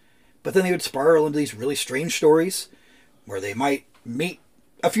problems, but then they would spiral into these really strange stories where they might meet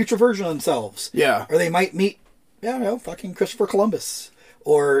a future version of themselves. Yeah. Or they might meet, fucking Christopher Columbus.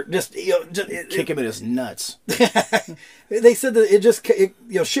 Or just, kick him in his nuts. They said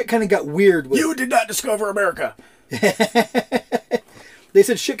that shit kind of got weird. You did not discover America. They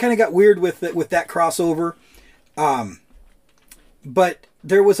said shit kind of got weird with that crossover. But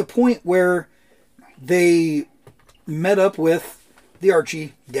there was a point where they met up with the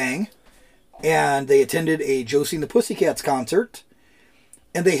Archie gang, and they attended a Josie and the Pussycats concert,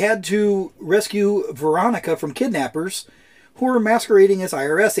 and they had to rescue Veronica from kidnappers who were masquerading as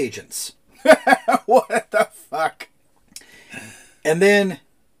IRS agents. What the fuck? And then,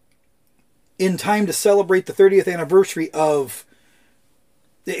 in time to celebrate the 30th anniversary of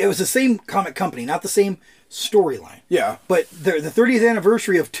It was the same comic company, not the same storyline. Yeah. But the 30th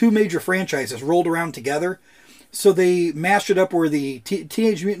anniversary of two major franchises rolled around together, so they mashed it up where the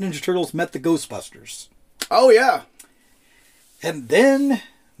Teenage Mutant Ninja Turtles met the Ghostbusters. Oh, yeah. And then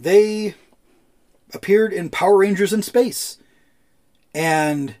they appeared in Power Rangers in Space.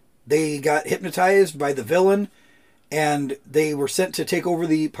 And they got hypnotized by the villain, and they were sent to take over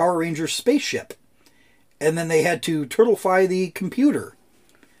the Power Rangers spaceship. And then they had to turtlefy the computer.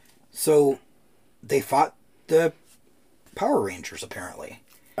 So they fought the Power Rangers, apparently.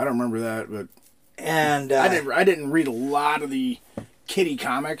 I don't remember that, but... And I didn't read a lot of the kiddie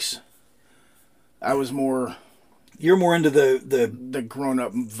comics. I was more... You're more into the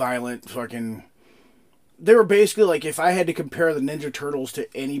grown-up, violent, fucking... They were basically like, if I had to compare the Ninja Turtles to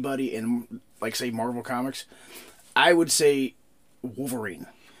anybody in, like, say, Marvel Comics, I would say Wolverine.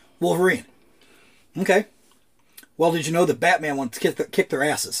 Wolverine. Okay. Well, did you know that Batman once kicked their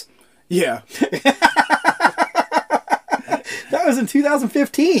asses? Yeah. That was in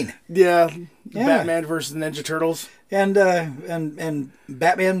 2015. Yeah. Batman versus Ninja Turtles. And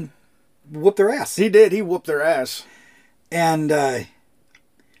Batman whooped their ass. He did. He whooped their ass. And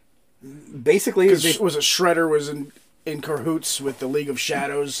basically... Was it Shredder was in cahoots with the League of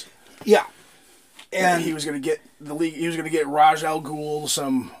Shadows? Yeah. And he was going to get he was going to get Raj Al Ghul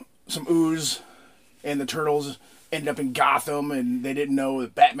some ooze, and the Turtles ended up in Gotham, and they didn't know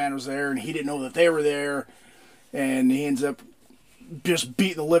that Batman was there, and he didn't know that they were there, and he ends up just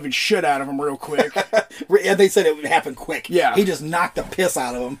beating the living shit out of him real quick. And they said it would happen quick. Yeah. He just knocked the piss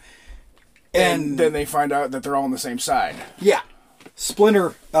out of him. And then they find out that they're all on the same side. Yeah.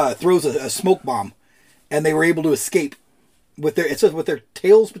 Splinter throws a smoke bomb, and they were able to escape with their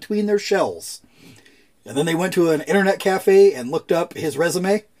tails between their shells. And then they went to an internet cafe and looked up his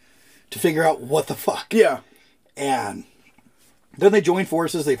resume to figure out what the fuck. Yeah. And then they joined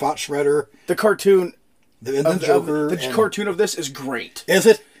forces. They fought Shredder. The cartoon... The Joker. The cartoon of this is great. Is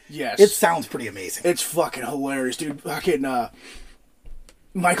it? Yes. It sounds pretty amazing. It's fucking hilarious, dude. Fucking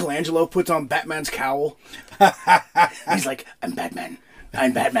Michelangelo puts on Batman's cowl. He's like, I'm Batman.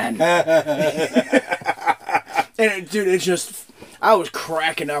 I'm Batman. And dude, it's just... I was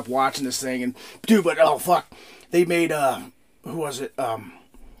cracking up watching this thing. And dude, but oh fuck. They made, who was it?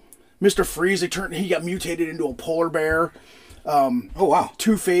 Mr. Freeze, he got mutated into a polar bear. Oh wow.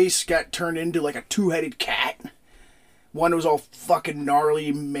 Two-Face got turned into like a two-headed cat. One was all fucking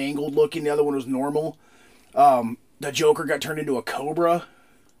gnarly, mangled looking. The other one was normal. The Joker got turned into a cobra.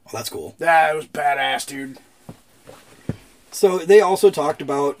 Oh, that's cool. That was badass, dude. So they also talked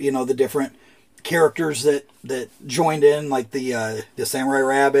about, the different characters that joined in, like the Samurai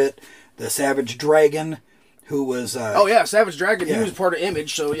Rabbit, the Savage Dragon, who was... oh yeah, Savage Dragon, yeah. He was part of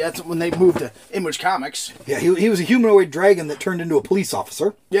Image, so yeah, that's when they moved to Image Comics. Yeah, he was a humanoid dragon that turned into a police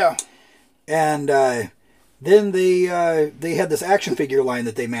officer. Yeah. And then they had this action figure line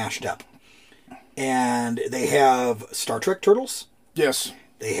that they mashed up. And they have Star Trek Turtles. Yes.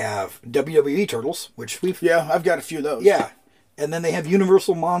 They have WWE Turtles, which we've... Yeah, I've got a few of those. Yeah. And then they have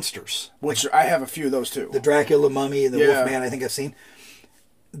Universal Monsters. Which I have a few of those too. The Dracula Mummy and the Wolfman, I think I've seen.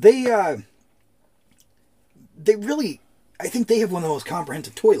 They really... I think they have one of the most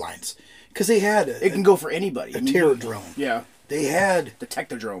comprehensive toy lines. Because they had... It can go for anybody. A Terrordrome. Yeah. They had... The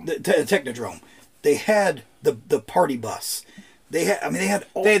Technodrome. The Technodrome. They had the party bus. They had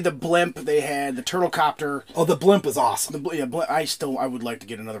the blimp. They had the turtlecopter. Oh, the blimp was awesome. I would like to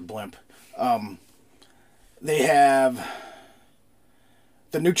get another blimp. They have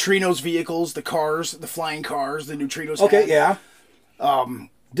the Neutrinos vehicles, the cars, the flying cars. The Neutrinos. Okay, yeah. Do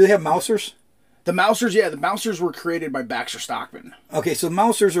they have Mousers? The Mousers, yeah. The Mousers were created by Baxter Stockman. Okay, so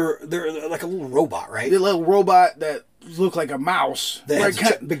Mousers they're like a little robot, right? They're a little robot that look like a mouse. That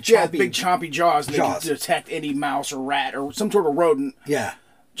has big chompy jaws. And they can detect any mouse or rat or some sort of rodent. Yeah.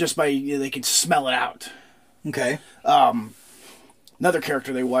 Just by, they can smell it out. Okay. Another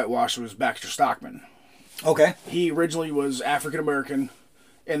character they whitewashed was Baxter Stockman. Okay. He originally was African American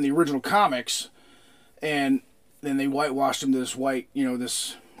in the original comics, and then they whitewashed him to this white,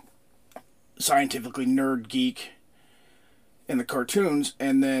 this scientifically nerd geek in the cartoons,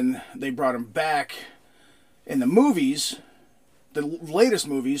 and then they brought him back in the movies, the latest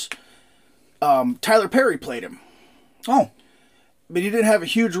movies. Tyler Perry played him. Oh, but he didn't have a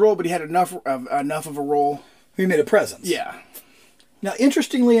huge role, but he had enough of a role. He made a presence. Yeah. Now,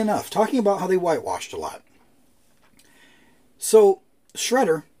 interestingly enough, talking about how they whitewashed a lot. So,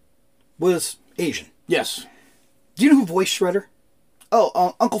 Shredder was Asian. Yes. Do you know who voiced Shredder?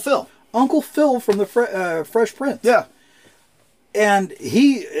 Oh, Uncle Phil. Uncle Phil from the Fresh Prince. Yeah. And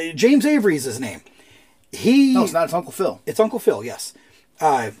James Avery is his name. No, it's not. It's Uncle Phil. It's Uncle Phil, yes.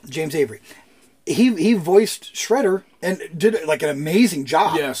 James Avery. He voiced Shredder and did like an amazing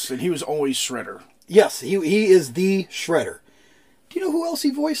job. Yes, and he was always Shredder. Yes, he is the Shredder. Do you know who else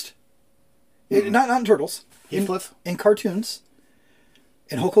he voiced? Not in Turtles. Heathcliff? In cartoons.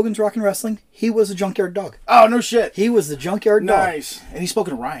 In Hulk Hogan's Rockin' Wrestling, he was a junkyard dog. Oh, no shit. He was the junkyard dog. Nice. And he spoke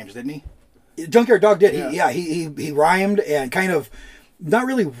in rhymes, didn't he? Junkyard Dog did. Yeah. He rhymed and kind of, not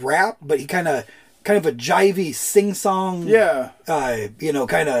really rap, but he kind of a jivey sing-song. Yeah.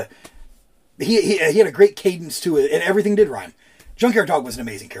 Kind of, he had a great cadence to it, and everything did rhyme. Junkyard Dog was an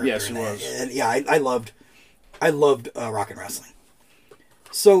amazing character. Yes, he was. And yeah, I loved Rockin' Wrestling.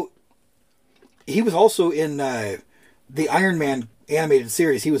 So, he was also in the Iron Man animated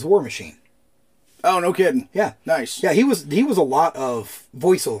series. He was War Machine. Oh, no kidding. Yeah. Nice. Yeah, he was a lot of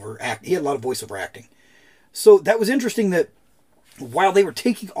voiceover act. He had a lot of voiceover acting. So that was interesting that while they were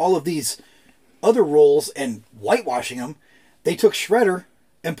taking all of these other roles and whitewashing them, they took Shredder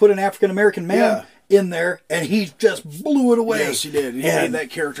and put an African American man in there, and he just blew it away. Yes, he did. He made that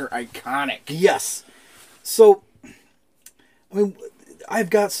character iconic. Yes. So, I mean, I've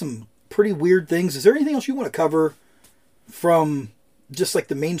got some pretty weird things. Is there anything else you want to cover from just like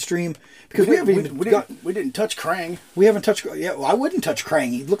the mainstream? Because we didn't touch Krang. We haven't touched. Yeah, well, I wouldn't touch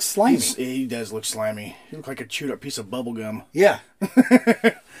Krang. He looks slimy. He does look slimy. He looks like a chewed up piece of bubble gum. Yeah.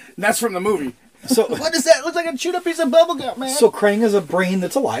 And that's from the movie. So what is that? It looks like a chewed up piece of bubble gum, man. So Krang is a brain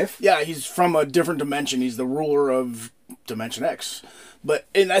that's alive. Yeah, he's from a different dimension. He's the ruler of Dimension X.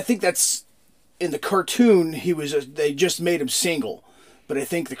 And I think that's in the cartoon. They just made him single, but I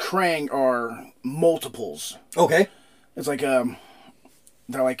think the Krang are multiples. Okay. It's like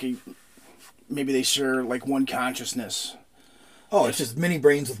they're like maybe they share like one consciousness. Oh, it's just many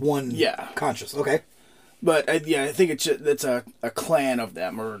brains with one conscious. Okay. But I think it's a clan of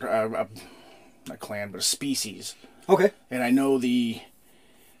them, or not a clan, but a species. Okay. And I know the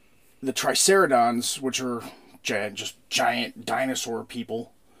Triceratons, which are giant dinosaur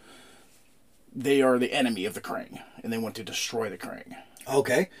people, they are the enemy of the Krang, and they want to destroy the Krang.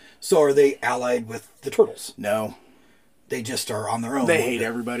 Okay. So are they allied with the Turtles? No. They just are on their own. They hate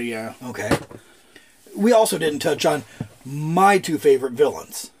everybody, yeah. Okay. We also didn't touch on my two favorite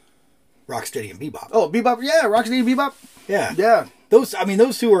villains, Rocksteady and Bebop. Oh, Bebop, yeah, Rocksteady and Bebop. Yeah. Yeah. Those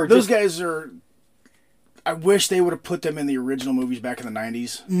two are Those guys are... I wish they would have put them in the original movies back in the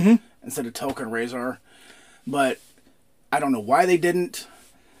 90s instead of Telka and Razor. But I don't know why they didn't.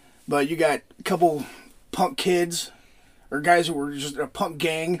 But you got a couple punk kids, or guys who were just a punk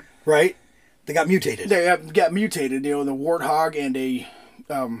gang. Right. They got mutated. They got mutated, the warthog and a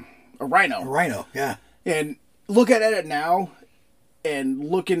rhino. A rhino, yeah. And look at it now,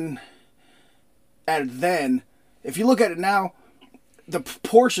 and looking at it then, if you look at it now, the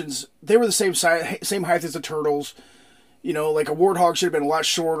proportions, they were the same size, same height as the turtles. Like a warthog should have been a lot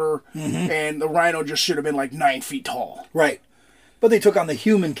shorter, and the rhino just should have been like 9 feet tall. Right. But they took on the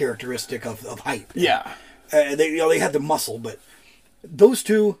human characteristic of height. Yeah. They had the muscle, but those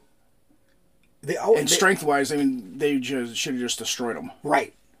two... strength-wise, they just should have just destroyed them.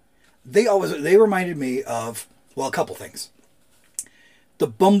 Right. They reminded me of, well, a couple things. The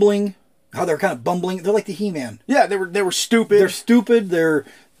bumbling, how they're kind of bumbling. They're like the He-Man. Yeah, they were stupid. They're stupid. They are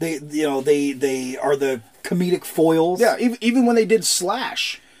the comedic foils. Yeah, even when they did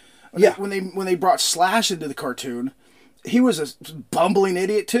Slash. Yeah. When they brought Slash into the cartoon, he was a bumbling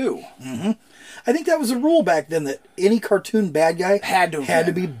idiot too. Mm-hmm. I think that was a rule back then, that any cartoon bad guy had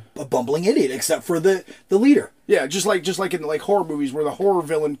to be a bumbling idiot, except for the leader. Yeah, just like in horror movies where the horror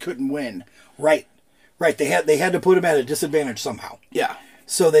villain couldn't win. Right. They had to put him at a disadvantage somehow. Yeah.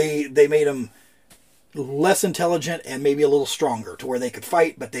 So they made him less intelligent and maybe a little stronger, to where they could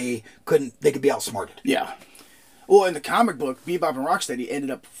fight, but they could be outsmarted. Yeah. Well, in the comic book, Bebop and Rocksteady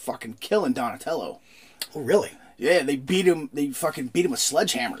ended up fucking killing Donatello. Oh, really? Yeah, they beat him. They fucking beat him with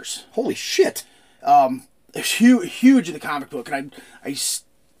sledgehammers. Holy shit! It's huge in the comic book, and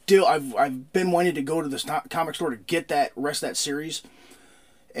I've been wanting to go to the comic store to get that rest of that series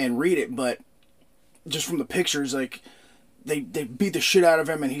and read it, but just from the pictures, like they beat the shit out of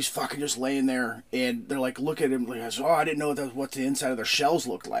him, and he's fucking just laying there, and they're like, look at him, like, oh, I didn't know what the inside of their shells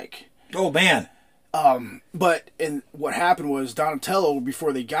looked like. Oh man. And what happened was Donatello,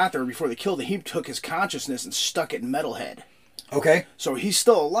 before they killed him, he took his consciousness and stuck it in Metalhead. Okay. So he's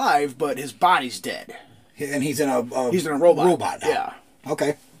still alive, but his body's dead. And he's in a robot. Robot now. Yeah.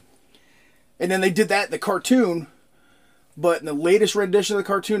 Okay. And then they did that in the cartoon, but in the latest rendition of the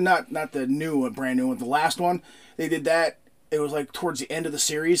cartoon, not the new one, brand new one, the last one, they did that. It was like towards the end of the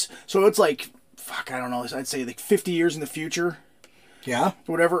series. So it's like, I don't know, I'd say like 50 years in the future. Yeah.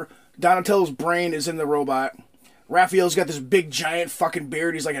 Whatever. Donatello's brain is in the robot. Raphael's got this big giant fucking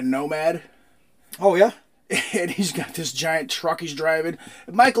beard. He's like a nomad. Oh, yeah? And he's got this giant truck he's driving.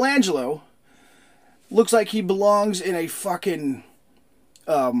 Michelangelo looks like he belongs in a fucking,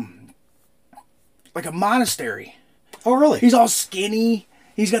 like a monastery. Oh, really? He's all skinny.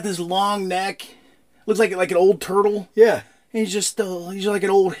 He's got this long neck. Looks like an old turtle. Yeah. And he's like an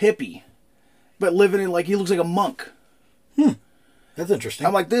old hippie. But living in, like, he looks like a monk. That's interesting.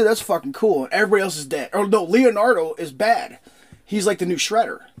 I'm like, dude, that's fucking cool. And everybody else is dead. Oh, no, Leonardo is bad. He's like the new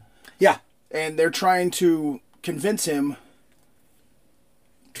Shredder. Yeah. And they're trying to convince him,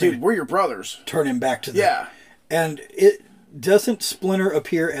 dude, we're your brothers. Turn him back to the... Yeah. And it doesn't Splinter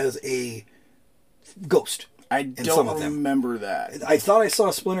appear as a ghost. I don't remember that. I thought I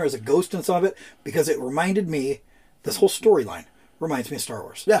saw Splinter as a ghost in some of it because it reminded me, this whole storyline reminds me of Star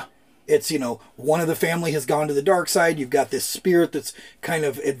Wars. Yeah. It's, one of the family has gone to the dark side. You've got this spirit that's kind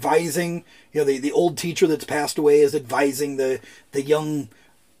of advising, the old teacher that's passed away is advising the young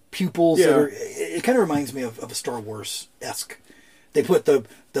pupils. Yeah. It kind of reminds me of a Star Wars-esque. They put the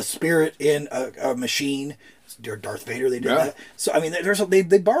spirit in a machine. Darth Vader, they did that. So, I mean,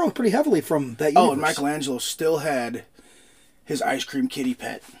 they borrow pretty heavily from that universe. Oh, and Michelangelo still had his ice cream kitty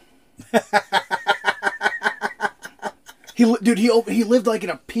pet. He lived like in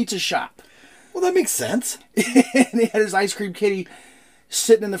a pizza shop. Well, that makes sense. And he had his ice cream kitty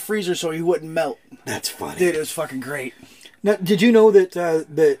sitting in the freezer so he wouldn't melt. That's funny. Dude, it was fucking great. Now, did you know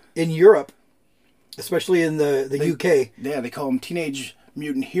that in Europe, especially in the UK... Yeah, they call them Teenage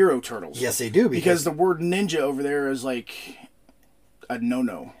Mutant Hero Turtles. Yes, they do. Because the word ninja over there is like a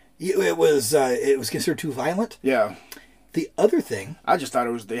no-no. It was considered too violent. Yeah. The other thing... I just thought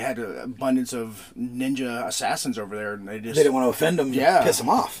they had an abundance of ninja assassins over there, and they didn't want to offend them, piss them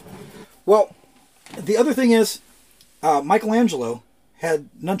off. Well, the other thing is, Michelangelo had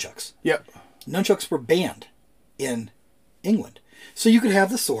nunchucks. Yep. Nunchucks were banned in England. So you could have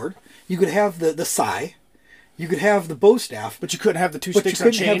the sword, you could have the sai, you could have the bow staff, but you couldn't have the two sticks on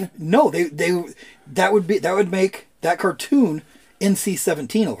a chain. That would make that cartoon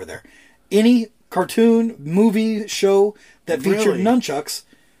NC-17 over there. Any cartoon, movie, show that featured nunchucks,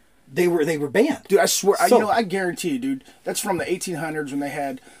 they were banned. Dude, I swear, I guarantee you, dude, that's from the 1800s when they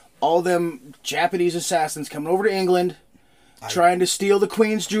had all them Japanese assassins coming over to England, trying to steal the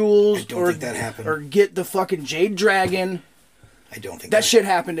Queen's jewels. I don't think that happened. Or get the fucking Jade Dragon. I don't think that shit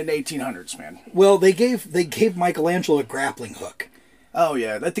happened in the 1800s, man. Well, they gave Michelangelo a grappling hook. Oh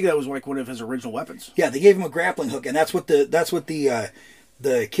yeah, I think that was like one of his original weapons. Yeah, they gave him a grappling hook, and that's what the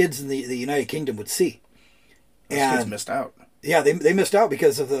kids in the United Kingdom would see. Those kids missed out. Yeah, they missed out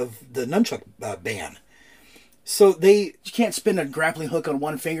because of the nunchuck ban. So you can't spin a grappling hook on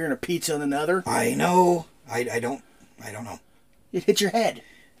one finger and a pizza on another. I know. I don't know. It hit your head.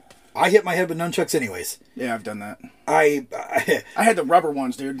 I hit my head with nunchucks anyways. Yeah, I've done that. I had the rubber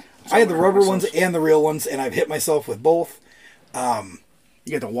ones, dude. I had the rubber ones and the real ones, and I've hit myself with both. You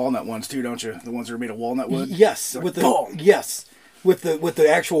get the walnut ones too, don't you? The ones that are made of walnut wood. Yes, with the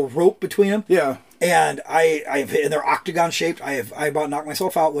actual rope between them. Yeah. And I've hit, and they're octagon shaped. I about knocked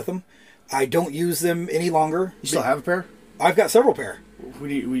myself out with them. I don't use them any longer. You still have a pair? I've got several pair.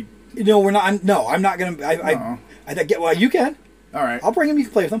 We're not. I'm not gonna. I get. Well, you can. All right. I'll bring them. You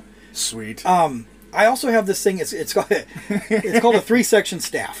can play with them. Sweet. I also have this thing. It's called a 3-section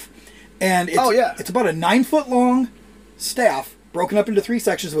staff, and it's about a 9-foot long staff broken up into 3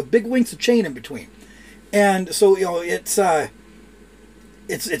 sections with big links of chain in between, and so it's about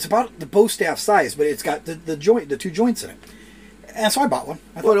the bow staff size, but it's got the 2 joints in it, and so I bought one.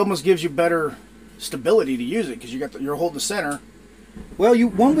 It almost gives you better stability to use it because you're holding the center. Well,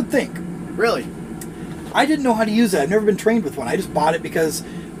 one would think. Really? I didn't know how to use it. I've never been trained with one. I just bought it because,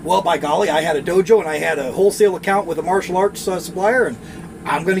 well, by golly, I had a dojo and I had a wholesale account with a martial arts supplier, and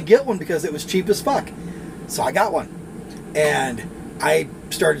I'm going to get one because it was cheap as fuck. So I got one, and I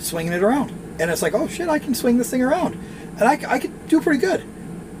started swinging it around, and it's like, oh shit, I can swing this thing around, and I could do pretty good,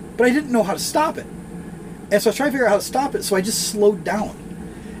 but I didn't know how to stop it, and so I was trying to figure out how to stop it. So I just slowed down.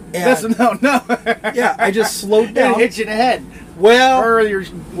 And no. Yeah, I just slowed down. It hit you in the head.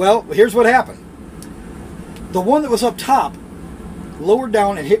 Well, here's what happened. The one that was up top lowered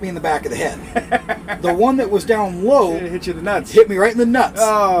down and hit me in the back of the head. The one that was down low hit you in the nuts. Hit me right in the nuts.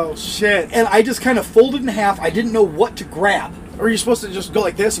 Oh shit! And I just kind of folded in half. I didn't know what to grab. Or are you supposed to just go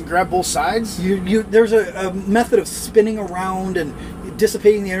like this and grab both sides? There's a method of spinning around and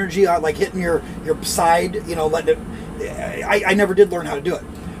dissipating the energy, like hitting your side. Letting it. I never did learn how to do it.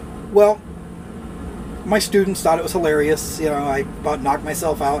 Well, my students thought it was hilarious. I about knocked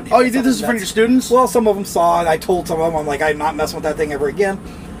myself out. You did this in front of your students? Well, some of them saw it. I told some of them, I'm like, I'm not messing with that thing ever again.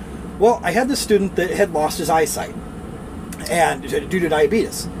 Well, I had this student that had lost his eyesight, and due to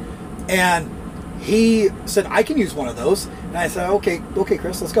diabetes, and he said, I can use one of those. And I said, okay,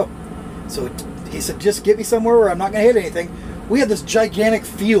 Chris, let's go. So he said, just get me somewhere where I'm not going to hit anything. We had this gigantic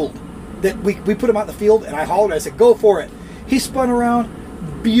field that we put him out in the field, and I hollered. I said, go for it. He spun around.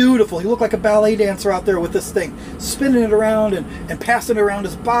 Beautiful. He looked like a ballet dancer out there with this thing, spinning it around and passing it around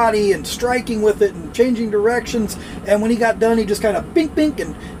his body and striking with it and changing directions. And when he got done, he just kind of bink, bink,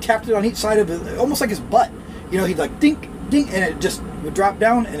 and tapped it on each side of it, almost like his butt. You know, he'd like dink, dink, and it just would drop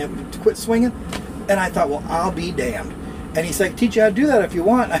down and it would quit swinging. And I thought, well, I'll be damned. And he said, teach you how to do that if you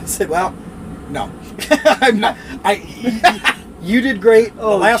want. I said, well, no. I'm not. You did great. The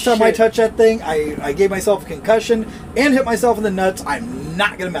last time I touched that thing, I gave myself a concussion and hit myself in the nuts. I'm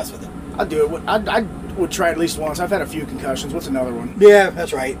not going to mess with it. I'll do it. I would try at least once. I've had a few concussions. What's another one? Yeah,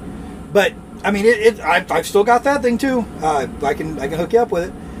 that's right. But, I mean, I've still got that thing, too. I can hook you up with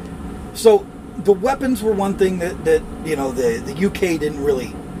it. So, the weapons were one thing that you know, the UK didn't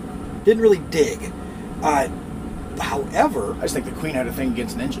really dig. However... I just think the Queen had a thing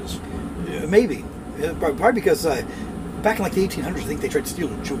against ninjas. Maybe. Probably because... back in like the 1800s, I think they tried to steal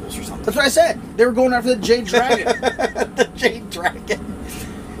the jewels or something. That's what I said. They were going after the Jade Dragon. The Jade Dragon.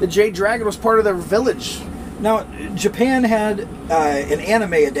 The Jade Dragon was part of their village. Now, Japan had an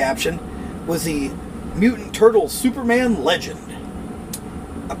anime adaptation, was the Mutant Turtles Superman Legend.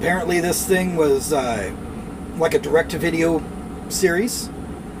 Apparently this thing was like a direct-to-video series.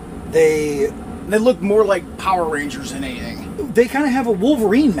 They look more like Power Rangers than anything. They kind of have a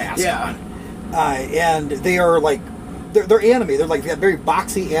Wolverine mask on. And they are like... They're anime. They're like that very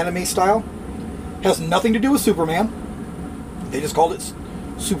boxy anime style. Has nothing to do with Superman. They just called it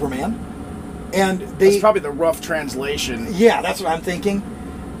Superman. And that's probably the rough translation. Yeah, that's what I'm thinking.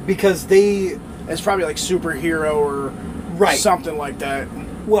 Because they... It's probably like superhero or something like that.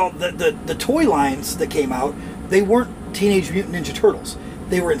 Well, the toy lines that came out, they weren't Teenage Mutant Ninja Turtles.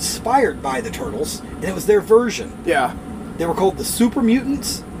 They were inspired by the Turtles, and it was their version. Yeah. They were called the Super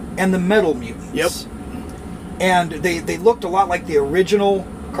Mutants and the Metal Mutants. Yep. And they looked a lot like the original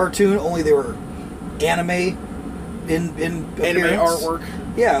cartoon, only they were anime in anime appearance. artwork.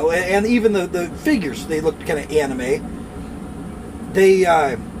 Yeah, and even the figures, they looked kind of anime. They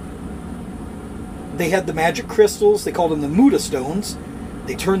had the magic crystals. They called them the Muta Stones.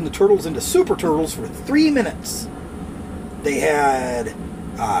 They turned the turtles into super turtles for 3 minutes. They had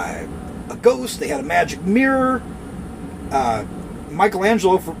a ghost. They had a magic mirror.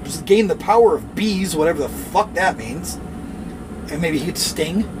 Michelangelo gained the power of bees, whatever the fuck that means. And maybe he could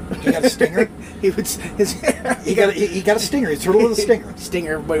sting. He got a stinger. he got a stinger. He's a turtle with a stinger. Sting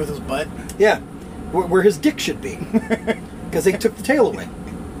everybody with his butt. Yeah, where his dick should be, because they took the tail away.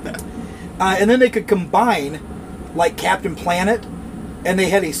 And then they could combine, like Captain Planet, and they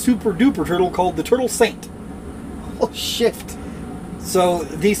had a super duper turtle called the Turtle Saint. Oh shit! So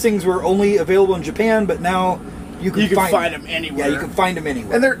these things were only available in Japan, but now you can find them anywhere. Yeah, you can find them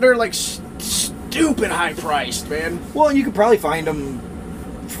anywhere. And they're like stupid high priced, man. Well, and you could probably find them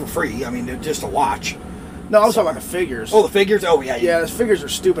for free. I mean, just to watch. No, I was talking about the figures. Oh, the figures? Oh, yeah. Yeah, the figures are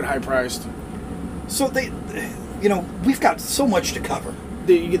stupid high priced. So we've got so much to cover.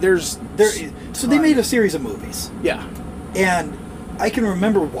 So they made a series of movies. Yeah. And I can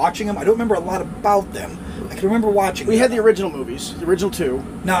remember watching them. I don't remember a lot about them. I can remember watching them. We had the original movies, the original two.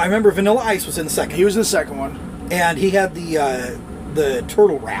 Now, I remember Vanilla Ice was in the second. He was in the second one. And he had the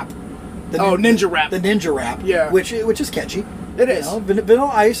turtle rap. Ninja rap. The ninja rap. Yeah. Which is catchy. It is. Vanilla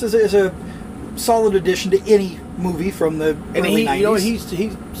Ice is a solid addition to any movie from the early 90s. You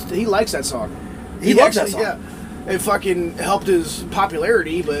know, he likes that song. He loves that song. Yeah. It fucking helped his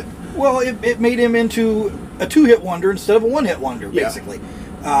popularity, but... Well, it made him into a two-hit wonder instead of a one-hit wonder, basically.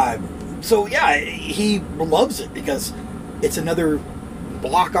 So, yeah, he loves it because it's another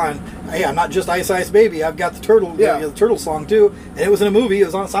block on, hey, I'm not just Ice Ice Baby, I've got the turtle, the turtle song, too. And it was in a movie, it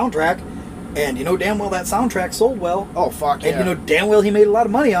was on a soundtrack. And you know damn well that soundtrack sold well. Oh, fuck yeah. And you know damn well he made a lot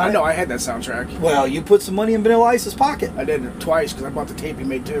of money on it. I know, I had that soundtrack. Well, you put some money in Vanilla Ice's pocket. I did it twice because I bought the tape he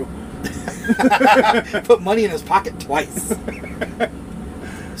made, too. Put money in his pocket twice.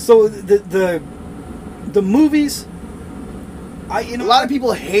 So the movies, a lot of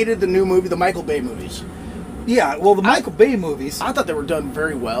people hated the new movie, the Michael Bay movies. Yeah, well, the Michael Bay movies, I thought they were done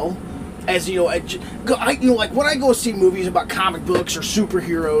very well. As you know, like when I go see movies about comic books or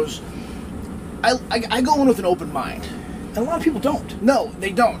superheroes, I go in with an open mind. And a lot of people don't. No,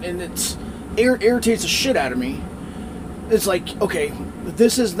 they don't, and it irritates the shit out of me. It's like, okay,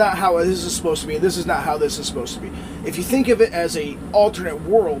 this is not how this is supposed to be. This is not how this is supposed to be. If you think of it as a alternate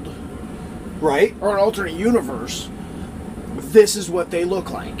world, right, or an alternate universe, this is what they look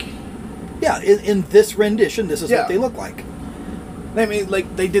like. Yeah, in this rendition, this is Yeah. what they look like. I mean,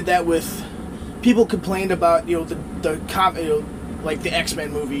 like they did that with. People complained about like the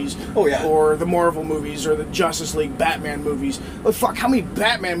X-Men movies. Oh, yeah. Or the Marvel movies, or the Justice League Batman movies. Well, fuck, how many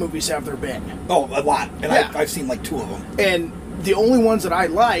Batman movies have there been? Oh, a lot. And Yeah. I've seen like 2 of them. And the only ones that I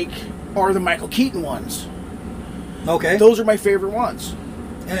like are the Michael Keaton ones. Okay. Those are my favorite ones.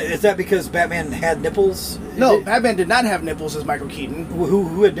 Is that because Batman had nipples? No, Batman did not have nipples as Michael Keaton.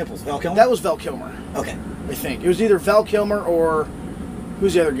 Who had nipples? Val Kilmer? That was Val Kilmer. Okay. I think. It was either Val Kilmer or...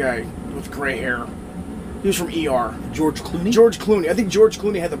 Who's the other guy with gray hair? He was from ER. George Clooney? George Clooney. I think George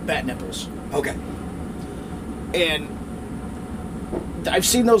Clooney had the bat nipples. Okay. And I've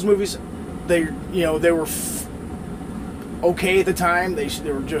seen those movies. They were okay at the time. They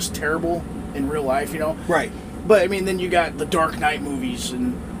were just terrible in real life, Right. But I mean, then you got the Dark Knight movies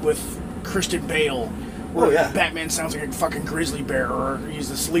and with Christian Bale, where Batman sounds like a fucking grizzly bear, or he's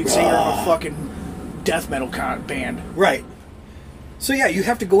the lead singer of a fucking death metal band. Right. So yeah, you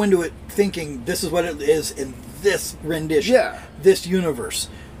have to go into it thinking this is what it is in this rendition, this universe.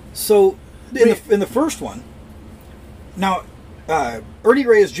 So in the first one, now Ernie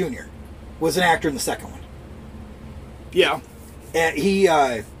Reyes Jr. was an actor in the second one. Yeah, and he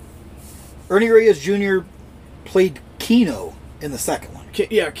Ernie Reyes Jr. played Keno in the second one.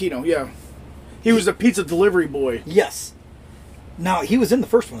 Keno. Yeah, he was the pizza delivery boy. Yes. Now he was in the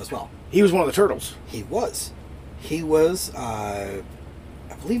first one as well. He was one of the turtles. He was. He was, I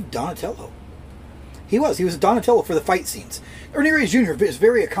believe, Donatello. He was Donatello for the fight scenes. Ernie Reyes Jr. is a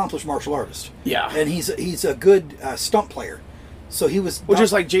very accomplished martial artist. Yeah. And he's a good stunt player. So he was... Well,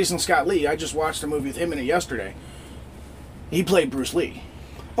 just like Jason Scott Lee. I just watched a movie with him in it yesterday. He played Bruce Lee.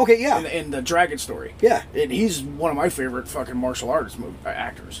 Okay, yeah. In the Dragon Story. Yeah. And he's one of my favorite fucking martial artist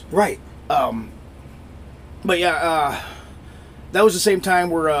actors. Right. But yeah, that was the same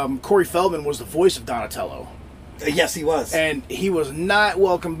time where Corey Feldman was the voice of Donatello. Yes, he was. And he was not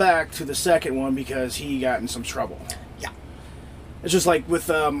welcome back to the second one because he got in some trouble. Yeah. It's just like with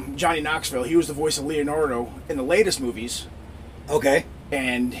Johnny Knoxville. He was the voice of Leonardo in the latest movies. Okay.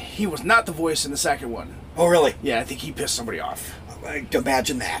 And he was not the voice in the second one. Oh, really? Yeah, I think he pissed somebody off. I can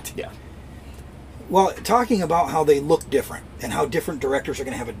imagine that. Yeah. Well, talking about how they look different and how different directors are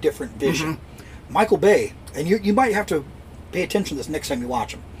going to have a different vision. Michael Bay, and you might have to pay attention to this next time you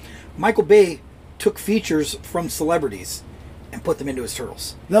watch him. Michael Bay took features from celebrities and put them into his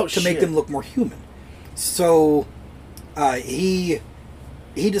turtles to make them look more human. So he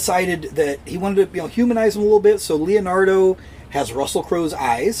decided that he wanted to humanize them a little bit. So Leonardo has Russell Crowe's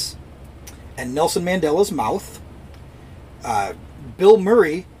eyes and Nelson Mandela's mouth. Bill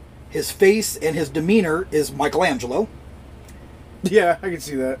Murray, his face and his demeanor is Michelangelo. Yeah, I can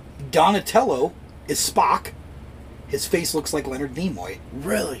see that. Donatello is Spock. His face looks like Leonard Nimoy.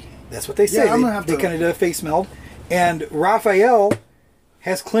 Really? That's what they say. Yeah, I'm gonna have they kind of do a face meld. And Raphael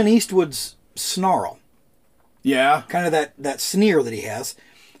has Clint Eastwood's snarl. Yeah. Kind of that sneer that he has.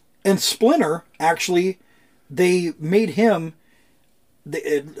 And Splinter, actually, they made him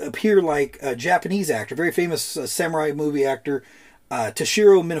appear like a Japanese actor, very famous samurai movie actor,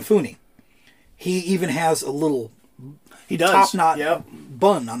 Toshiro Minafune. He even has a little top knot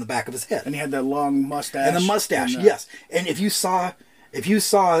bun on the back of his head. And he had that long mustache. And the mustache, yes. And if you saw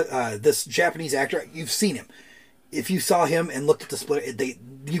this Japanese actor, you've seen him. If you saw him and looked at the Splinter,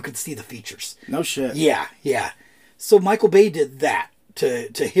 you could see the features. No shit. Yeah, yeah. So Michael Bay did that to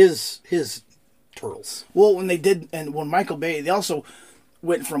his turtles. Well, when Michael Bay, they also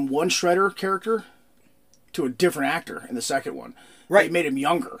went from one Shredder character to a different actor in the second one. Right. They made him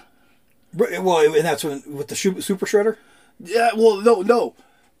younger. Right, well, and that's with the Super Shredder? Yeah, well, no.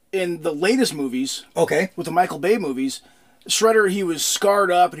 In the latest movies, with the Michael Bay movies, Shredder, he was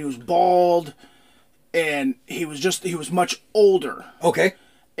scarred up and he was bald, and he was much older. Okay.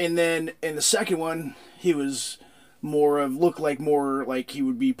 And then in the second one, he was looked more like he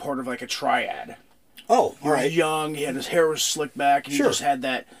would be part of like a triad. Oh, He was young, his hair was slicked back, and he just had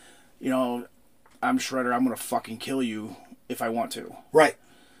that, I'm Shredder, I'm gonna fucking kill you if I want to. Right.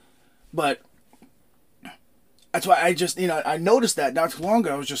 But that's why I just, I noticed that not too long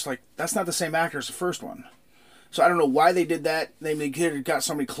ago. I was just like, that's not the same actor as the first one. So I don't know why they did that. They got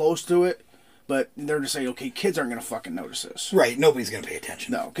somebody close to it, but they're just saying, okay, kids aren't going to fucking notice this. Right, nobody's going to pay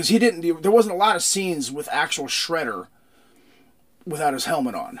attention. No, because there wasn't a lot of scenes with actual Shredder without his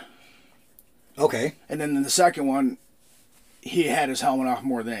helmet on. Okay. And then in the second one, he had his helmet off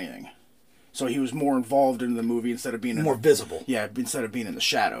more than anything. So he was more involved in the movie instead of being... more visible. Yeah, instead of being in the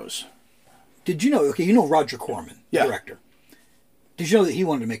shadows. Did you know, Roger Corman, the Yeah. director. Did you know that he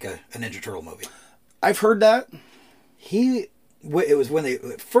wanted to make a Ninja Turtle movie? I've heard that. He it was when they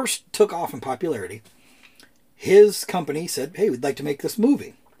first took off in popularity. His company said, "Hey, we'd like to make this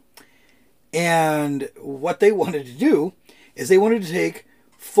movie." And what they wanted to do is they wanted to take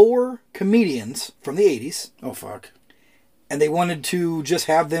 4 comedians from the 80s. Oh, fuck. And they wanted to just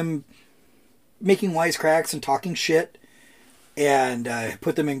have them making wisecracks and talking shit and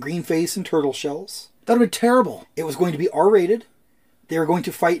put them in green face and turtle shells. That would be terrible. It was going to be R-rated. They were going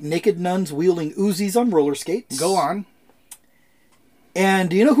to fight naked nuns wielding Uzis on roller skates. Go on. And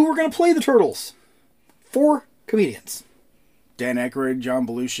do you know who were going to play the turtles? 4 comedians. Dan Aykroyd, John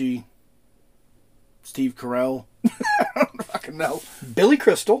Belushi, Steve Carell. I don't fucking know. Billy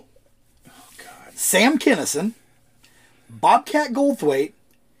Crystal. Oh, God. Sam Kinison. Bobcat Goldthwait.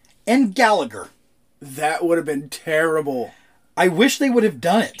 And Gallagher. That would have been terrible. I wish they would have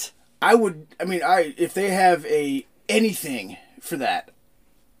done it. If they have anything for that,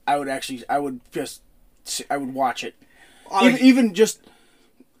 I would watch it. Even just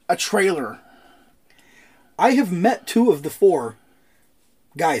a trailer. I have met 2 of the 4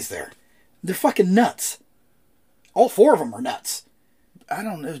 guys there. They're fucking nuts. All 4 of them are nuts. I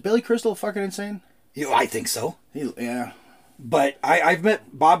don't know. Is Billy Crystal fucking insane? I think so. Yeah. But I've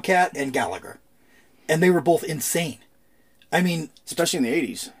met Bobcat and Gallagher. And they were both insane. I mean... Especially in the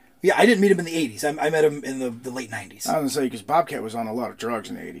 80s. Yeah, I didn't meet him in the 80s. I met him in the late 90s. I was going to say, because Bobcat was on a lot of drugs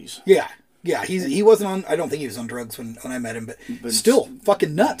in the 80s. Yeah. Yeah, he wasn't on... I don't think he was on drugs when I met him, but still,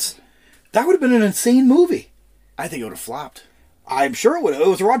 fucking nuts. That would have been an insane movie. I think it would have flopped. I'm sure it would have. It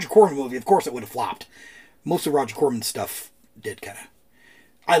was a Roger Corman movie. Of course it would have flopped. Most of Roger Corman's stuff did kind of...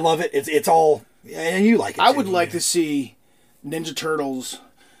 I love it. It's all... And you like it, I would like to see Ninja Turtles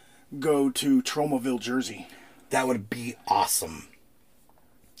go to Tromaville, Jersey. That would be awesome.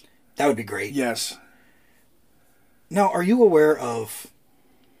 That would be great. Yes. Now, are you aware of...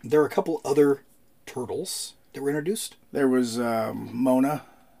 There are a couple other turtles that were introduced? There was Mona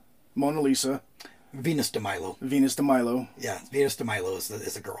Lisa. Venus de Milo. Yeah, Venus de Milo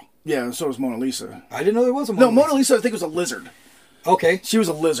is a girl. Yeah, and so was Mona Lisa. I didn't know there was a Mona Lisa. No, Mona Lisa I think was a lizard. Okay. She was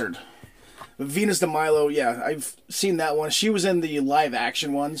a lizard. Venus de Milo, yeah, I've seen that one. She was in the live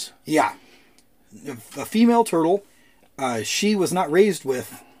action ones. Yeah. A female turtle. She was not raised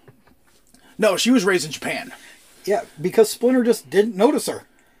with... No, she was raised in Japan. Yeah, because Splinter just didn't notice her.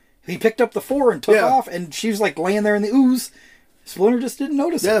 He picked up the 4 and took off, and she was like laying there in the ooze. Splinter just didn't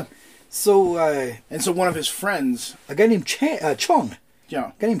notice her. So, and so one of his friends... A guy named Chung. Yeah.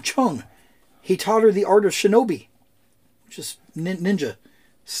 A guy named Chung. He taught her the art of shinobi. Which is ninja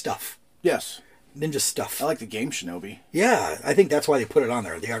stuff. Yes. Ninja stuff. I like the game Shinobi. Yeah, I think that's why they put it on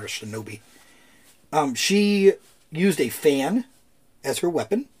there, the art of shinobi. She used a fan as her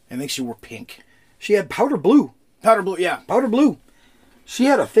weapon. I think she wore pink. She had powder blue. Powder blue, yeah. Powder blue. She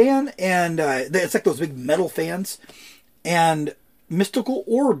had a fan, and it's like those big metal fans, and mystical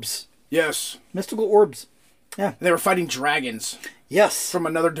orbs. Yes. Mystical orbs. Yeah. They were fighting dragons. Yes. From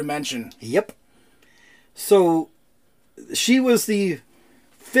another dimension. Yep. So, she was the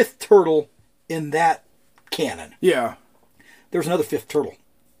 5th turtle in that canon. Yeah. There's another 5th turtle.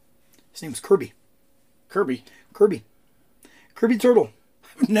 His name's Kirby. Kirby Turtle.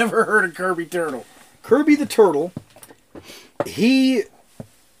 I've never heard of Kirby Turtle. Kirby the Turtle, he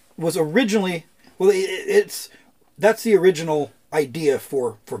was originally... Well, that's the original idea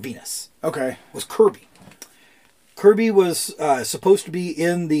for Venus. Okay. Was Kirby. Kirby was supposed to be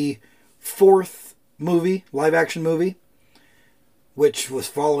in the 4th movie, live-action movie, which was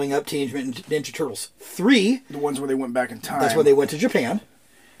following up Teenage Mutant Ninja Turtles 3. The ones where they went back in time. That's where they went to Japan.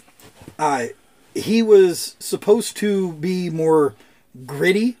 He was supposed to be more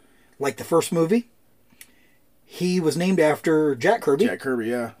gritty, like the first movie. He was named after Jack Kirby. Jack Kirby,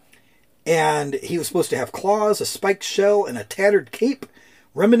 yeah. And he was supposed to have claws, a spiked shell, and a tattered cape,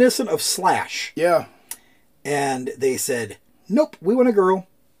 reminiscent of Slash. Yeah. And they said, nope, we want a girl.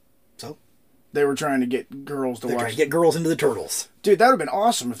 So they were trying to get girls to watch. Trying to get girls into the Turtles. Dude, that would have been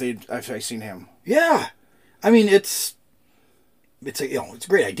awesome if I seen him. Yeah. I mean, it's a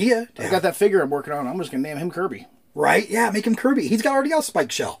great idea. I got that figure I'm working on. I'm just going to name him Kirby. Right? Yeah, make him Kirby. He's already got a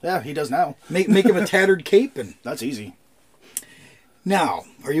spiked shell. Yeah, he does now. Make him a tattered cape. And that's easy. Now,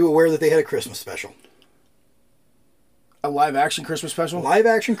 are you aware that they had a Christmas special? A live-action Christmas special?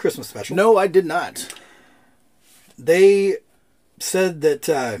 Live-action Christmas special. No, I did not. They said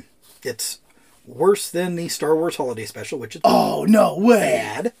that it's worse than the Star Wars Holiday Special, which is no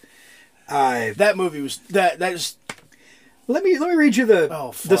way. Bad. That movie was that is. Let me read you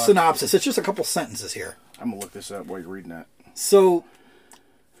the synopsis. It's just a couple sentences here. I'm gonna look this up while you're reading that. So,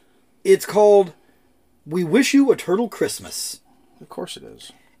 it's called "We Wish You a Turtle Christmas." Of course it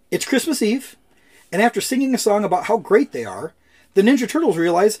is. It's Christmas Eve, and after singing a song about how great they are, the Ninja Turtles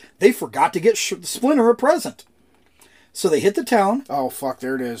realize they forgot to get Splinter a present. So they hit the town. Oh, fuck,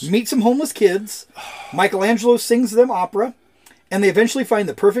 there it is. Meet some homeless kids. Michelangelo sings them opera. And they eventually find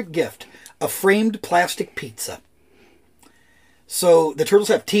the perfect gift, a framed plastic pizza. So the Turtles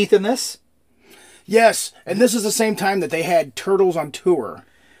have teeth in this. Yes, and this is the same time that they had Turtles on tour.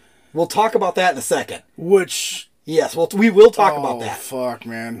 We'll talk about that in a second. Which... Yes, well, we will talk about that. Fuck,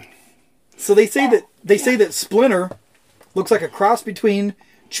 man. So they say that Splinter looks like a cross between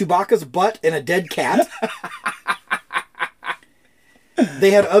Chewbacca's butt and a dead cat.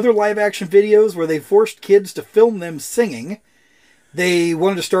 They had other live-action videos where they forced kids to film them singing. They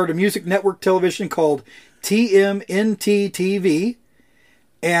wanted to start a music network television called TMNT TV.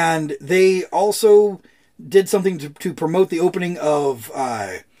 And they also did something to promote the opening of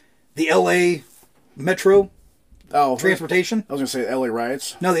the LA Metro Transportation. I was going to say LA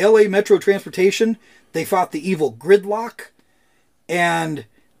Riots. No, the LA Metro Transportation. They fought the evil gridlock. And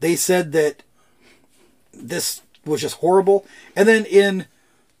they said that this was just horrible. And then in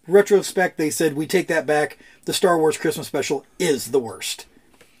retrospect, they said, we take that back. The Star Wars Christmas special is the worst.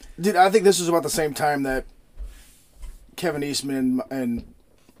 Dude, I think this is about the same time that Kevin Eastman and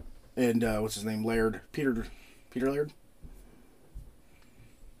what's his name, Laird, Peter Laird.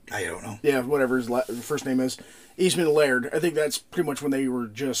 I don't know. Yeah, whatever his first name is, Eastman and Laird. I think that's pretty much when they were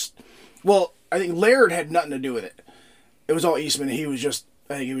just. Well, I think Laird had nothing to do with it. It was all Eastman. I think he was just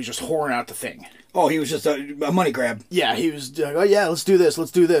whoring out the thing. Oh, he was just a money grab. Yeah, he was like, oh yeah, let's do this,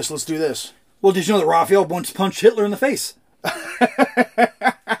 let's do this, let's do this. Well, did you know that Raphael once punched Hitler in the face?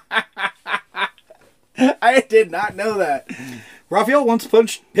 I did not know that. Raphael once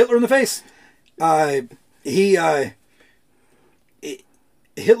punched Hitler in the face.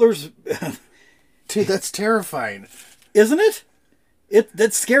 Hitler's... Dude, that's terrifying. Isn't it?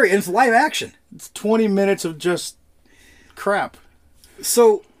 That's scary, and it's live action. It's 20 minutes of just crap.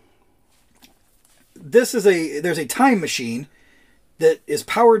 So, there's a time machine that is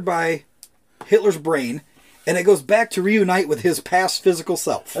powered by Hitler's brain, and it goes back to reunite with his past physical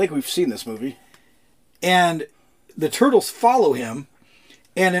self. I think we've seen this movie. And the Turtles follow him,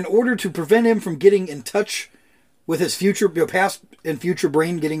 and in order to prevent him from getting in touch with his past and future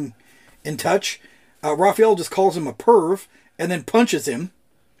brain getting in touch, Raphael just calls him a perv and then punches him.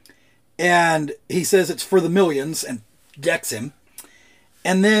 And he says it's for the millions and decks him.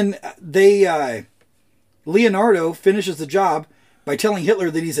 And then Leonardo finishes the job by telling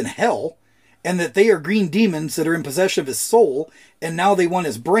Hitler that he's in hell and that they are green demons that are in possession of his soul, and now they want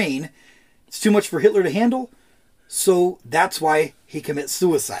his brain. It's too much for Hitler to handle, so that's why he commits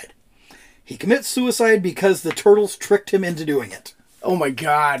suicide. He commits suicide because the Turtles tricked him into doing it. Oh my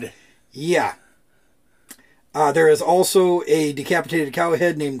God. Yeah. There is also a decapitated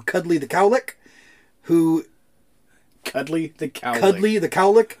cowhead named Cuddly the Cowlick, who... Cuddly the Cowlick. Cuddly the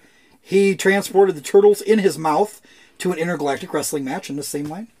Cowlick. He transported the Turtles in his mouth to an intergalactic wrestling match in the same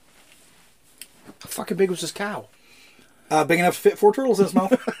line. How fucking big was this cow? Big enough to fit 4 turtles in his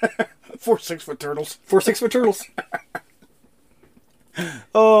mouth. 4 6-foot turtles. 4 6-foot turtles.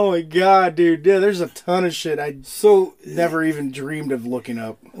 Oh my God, dude. Yeah, there's a ton of shit I never even dreamed of looking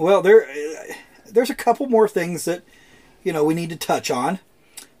up. Well, there's a couple more things that, we need to touch on.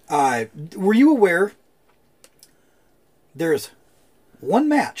 Were you aware there's one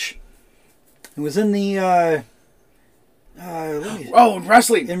match? It was in the... in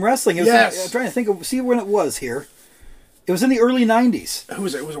wrestling. In wrestling. Yes. I'm trying to think see when it was here. It was in the early 90s. Who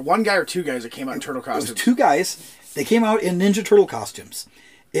was it? Was it one guy or 2 guys that came out in turtle costumes? It was 2 guys. They came out in Ninja Turtle costumes.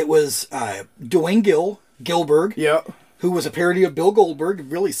 It was Dwayne Gilbert, who was a parody of Bill Goldberg,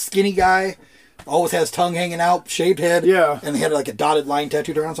 really skinny guy, always has tongue hanging out, shaved head, and he had like a dotted line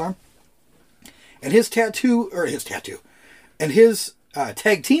tattooed around his arm. And his tag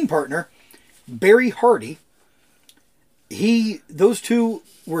team partner, Barry Hardy, those two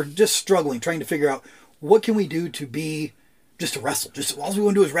were just struggling, trying to figure out what can we do to be just to wrestle. Just all we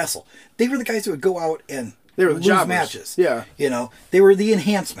want to do is wrestle. They were the guys that would go out and they were the lose jobbers. Matches. Yeah. They were the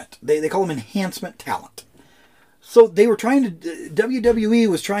enhancement. They call them enhancement talent. So they were WWE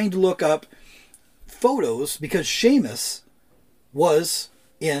was trying to look up photos because Sheamus was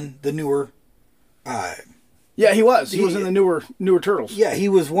in the newer... yeah, he was. He was in the newer Turtles. Yeah, he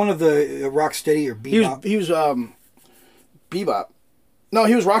was one of the Rocksteady or Bebop. He was Bebop. No,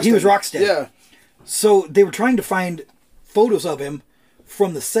 he was Rocksteady. He was Rocksteady. Yeah. So they were trying to find photos of him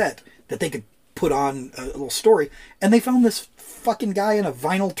from the set that they could put on a little story, and they found this fucking guy in a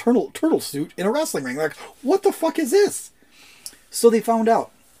vinyl turtle suit in a wrestling ring. They're like, what the fuck is this? So they found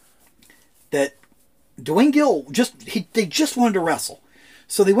out that Dwayne Gill they just wanted to wrestle.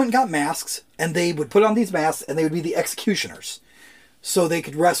 So they went and got masks, and they would put on these masks, and they would be the executioners. so they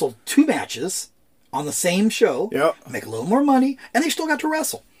could wrestle 2 matches on the same show, make a little more money, and they still got to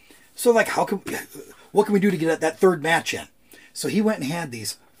wrestle. So like, what can we do to get that 3rd match in? So he went and had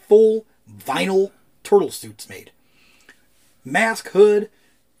these full vinyl turtle suits made. Mask, hood,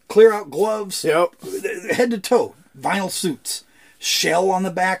 clear out gloves, head to toe, vinyl suits, shell on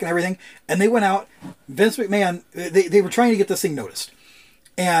the back and everything. And they went out, Vince McMahon, they were trying to get this thing noticed.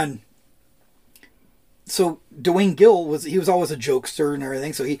 And so Dwayne Gill he was always a jokester and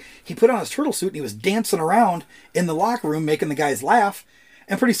everything. So he put on his turtle suit and he was dancing around in the locker room, making the guys laugh.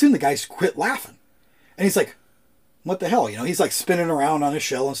 And pretty soon the guys quit laughing. And he's like, what the hell? You know, he's like spinning around on his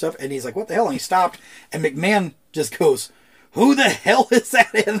shell and stuff. And he's like, what the hell? And he stopped. And McMahon just goes, who the hell is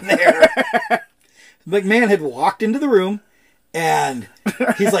that in there? McMahon had walked into the room and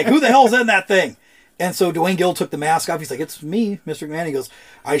he's like, who the hell's in that thing? And so Dwayne Gill took the mask off. He's like, it's me, Mr. McMahon. He goes,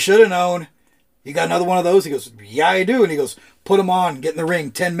 I should have known. You got another one of those? He goes, yeah, I do. And he goes, put him on, get in the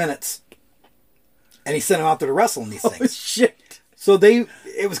ring, 10 minutes. And he sent him out there to wrestle in these things. Oh, shit. So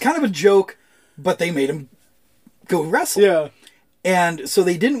it was kind of a joke, but they made him go wrestle. Yeah. And so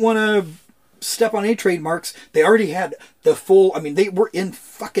they didn't want to step on any trademarks. They already had the full, they were in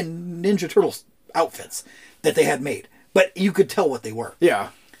fucking Ninja Turtles outfits that they had made. But you could tell what they were. Yeah.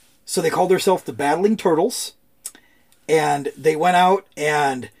 So they called themselves the Battling Turtles. And they went out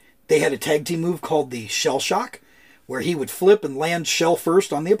and they had a tag team move called the Shell Shock, where he would flip and land shell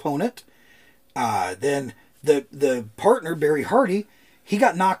first on the opponent. Then the partner, Barry Hardy, he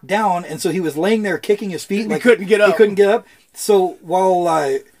got knocked down, and so he was laying there kicking his feet. He couldn't get up. He couldn't get up. So while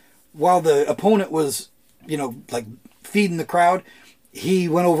the opponent was, feeding the crowd, he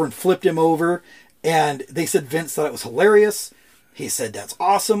went over and flipped him over. And they said Vince thought it was hilarious. He said, that's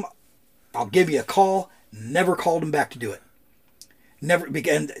awesome. I'll give you a call. Never called him back to do it. Never.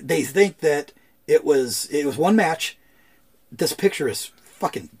 And they think that it was one match. This picture is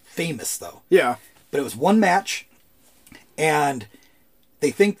fucking famous, though. Yeah. But it was one match. And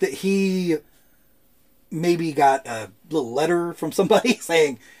they think that he maybe got a little letter from somebody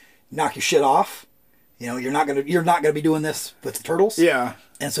saying, knock your shit off. You're not gonna be doing this with the Turtles. Yeah.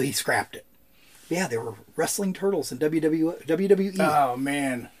 And so he scrapped it. But yeah, they were wrestling turtles in WWE. Oh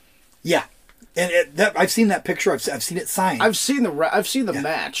man. Yeah. And I've seen that picture. I've seen it signed. I've seen the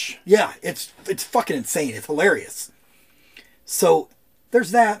match. Yeah, it's fucking insane. It's hilarious. So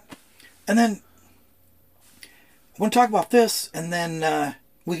there's that, and then I want to talk about this, and then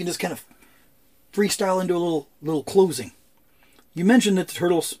we can just kind of freestyle into a little closing. You mentioned that the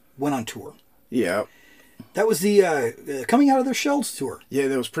Turtles went on tour. Yeah. That was the Coming Out of Their Shells tour. Yeah,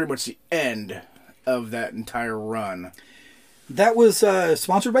 that was pretty much the end of that entire run. That was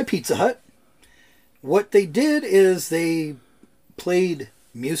sponsored by Pizza Hut. What they did is they played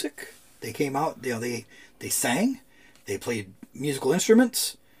music. They came out, they sang. They played musical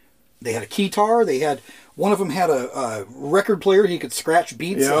instruments. They had a keytar. One of them had a record player. He could scratch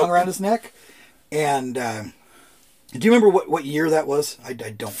beats that hung around his neck. And do you remember what year that was? I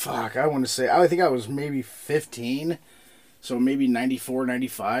don't. Fuck, I want to say, I think I was maybe 15. So maybe 94,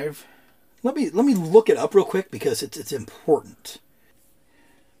 95. Let me look it up real quick because it's important.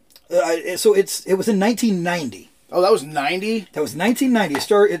 So it was in 1990. Oh, that was 90? That was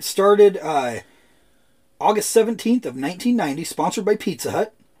 1990. It started August 17th of 1990, sponsored by Pizza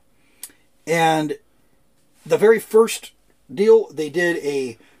Hut. And the very first deal, they did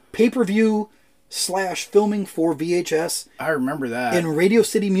a pay-per-view / filming for VHS. I remember that. In Radio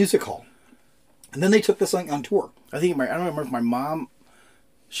City Music Hall. And then they took this thing on tour. I don't remember if my mom,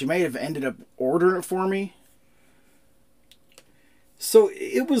 she may have ended up ordering it for me. So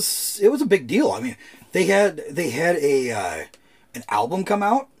it was a big deal. They had an album come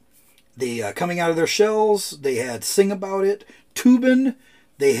out. They Coming Out of Their Shells. They had Sing About It. Tubin.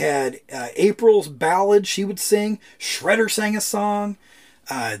 They had April's ballad. She would sing. Shredder sang a song.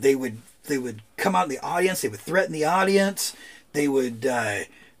 They would come out in the audience. They would threaten the audience. They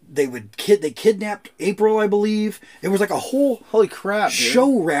kidnapped April, I believe. It was like a whole holy crap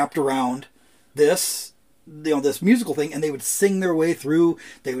show wrapped around this. This musical thing, and they would sing their way through.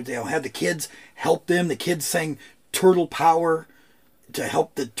 They would have the kids help them. The kids sang Turtle Power to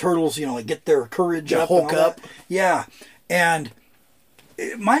help the turtles, get their courage up. Hulk up. Yeah. And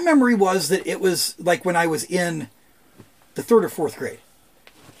my memory was that it was like when I was in the 3rd or 4th grade.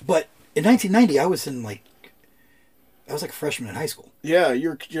 But in 1990, I was like a freshman in high school. Yeah,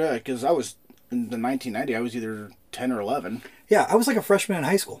 because I was in the 1990. I was either 10 or 11. Yeah, I was like a freshman in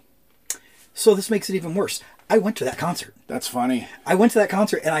high school. So this makes it even worse. I went to that concert. That's funny. I went to that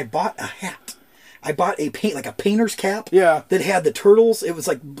concert and I bought a hat. I bought a painter's cap. Yeah. That had the turtles. It was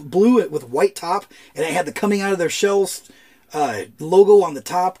like blue with white top, and it had the Coming Out of Their Shells logo on the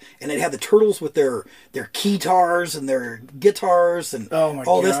top, and it had the turtles with their keytars and their guitars and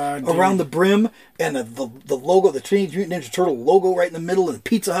all this around the brim, and the logo, the Teenage Mutant Ninja Turtle logo right in the middle, and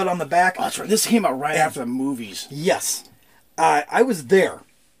Pizza Hut on the back. Oh, that's right. This came out right after the movies. Yes. I was there,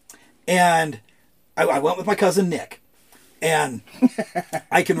 and I went with my cousin Nick, and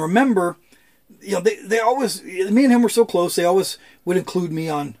I can remember, they always, me and him were so close, they always would include me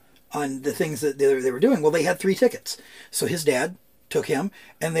on the things that they were doing. Well, they had 3 tickets. So his dad took him,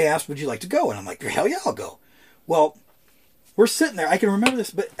 and they asked, would you like to go? And I'm like, hell yeah, I'll go. Well, we're sitting there. I can remember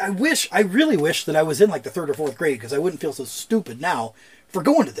this, but I really wish that I was in like the 3rd or 4th grade, because I wouldn't feel so stupid now for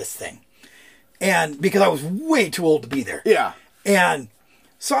going to this thing. And because I was way too old to be there. Yeah. And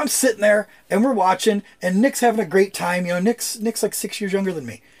so I'm sitting there, and we're watching, and Nick's having a great time. Nick's like 6 years younger than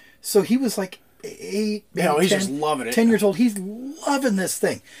me. So he was like 8, maybe 10, he's just loving it. 10 years old. He's loving this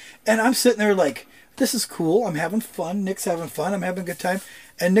thing. And I'm sitting there like, this is cool. I'm having fun. Nick's having fun. I'm having a good time.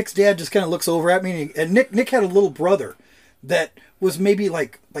 And Nick's dad just kind of looks over at me. And Nick had a little brother that was maybe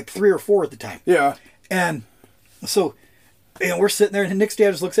like 3 or 4 at the time. Yeah. And so, we're sitting there, and Nick's dad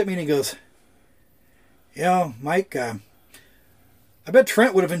just looks at me and he goes, Mike, I bet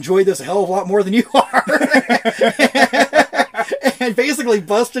Trent would have enjoyed this a hell of a lot more than you are. And basically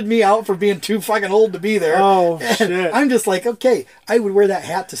busted me out for being too fucking old to be there. Oh, and shit. I'm just like, okay, I would wear that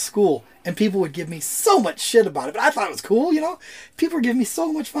hat to school, and people would give me so much shit about it. But I thought it was cool, People were giving me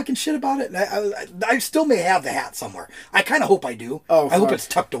so much fucking shit about it. And I still may have the hat somewhere. I kind of hope I do. Oh, I hope it's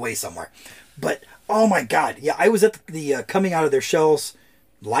tucked away somewhere. But, oh my God. Yeah, I was at the Coming Out of Their Shells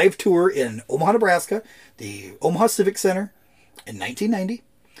live tour in Omaha, Nebraska, the Omaha Civic Center in 1990.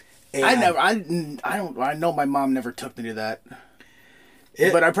 And I know my mom never took me to that.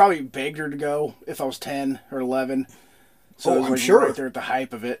 But I probably begged her to go if I was 10 or 11. So it was I'm like sure. right there at the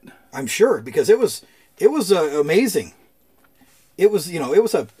hype of it. I'm sure, because it was amazing. It was, it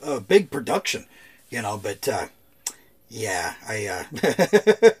was a big production, but yeah,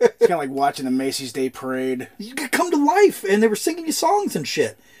 It's kind of like watching the Macy's Day Parade. You could come to life, and they were singing you songs and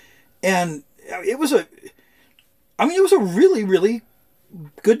shit. And it was a really, really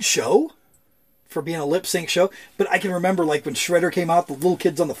good show for being a lip sync show. But I can remember, like, when Shredder came out, the little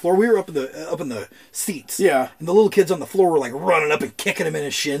kids on the floor, we were up in the seats. Yeah. And the little kids on the floor were like running up and kicking him in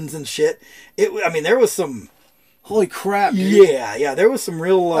his shins and shit. There was some, holy crap, dude. Yeah, there was some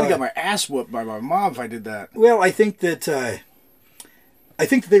real... I got my ass whooped by my mom if I did that. Well, I think that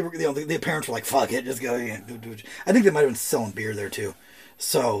they were, the parents were like, fuck it, just go. I think they might have been selling beer there too.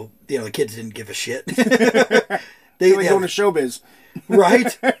 So, the kids didn't give a shit. they were going to showbiz.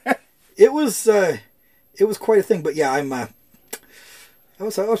 Right? It was quite a thing. But yeah, I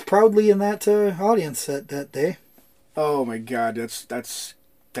was proudly in that audience that day. Oh my God, that's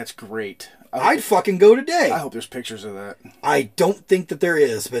great. I'd fucking go today. I hope there's pictures of that. I don't think that there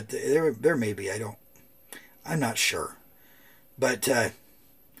is, but there may be. I'm not sure. But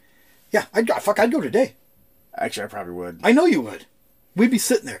yeah, I'd go today. Actually, I probably would. I know you would. We'd be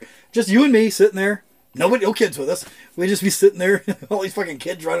sitting there, just you and me sitting there. Nobody, no kids with us. We'd just be sitting there, all these fucking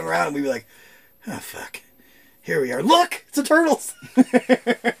kids running around, and we'd be like, oh fuck, here we are. Look, it's the Turtles.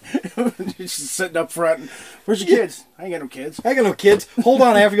 Just sitting up front. Where's your kids? I ain't got no kids. I ain't got no kids. Hold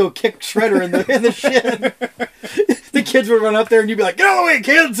on, I have to go kick Shredder in the shin. The kids would run up there, and you'd be like, get out of the way,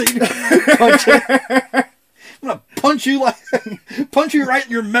 kids! And you'd punch it. I'm gonna punch you right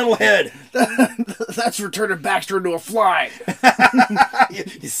in your metal head. That's for turning Baxter into a fly.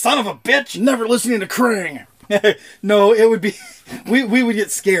 You son of a bitch! Never listening to Krang. No, it would be we would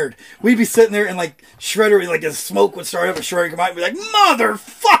get scared. We'd be sitting there, and like Shredder, like his smoke would start up, and Shredder would come out and be like,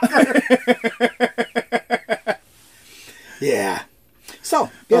 "Motherfucker!" Yeah.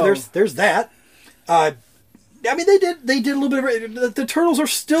 So yeah, there's that. They did a little bit of the Turtles are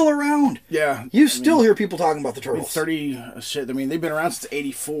still around. Yeah, you still hear people talking about the Turtles. 30 they've been around since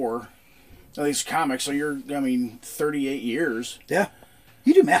 '84. At least comics. So 38 years. Yeah,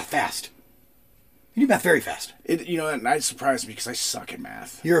 you do math fast. You do math very fast. And that surprised me because I suck at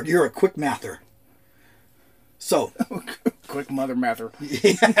math. You're a quick mather. So quick mother mather. That's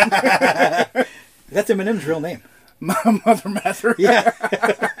Eminem's real name. Mother mather. Yeah.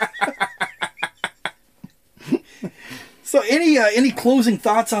 So any closing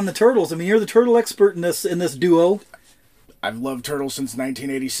thoughts on the Turtles? I mean, you're the turtle expert in this duo. I've loved Turtles since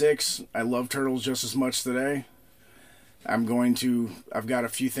 1986. I love Turtles just as much today. I've got a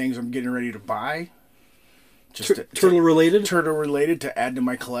few things I'm getting ready to buy. Turtle related? Turtle related to add to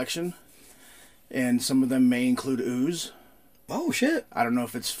my collection. And some of them may include ooze. Oh, shit. I don't know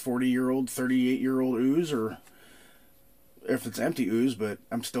if it's 40-year-old, 38-year-old ooze or if it's empty ooze, but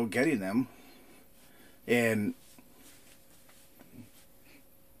I'm still getting them. And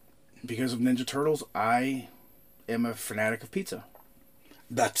Because of Ninja Turtles, I am a fanatic of pizza.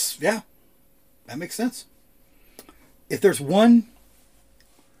 That makes sense. If there's one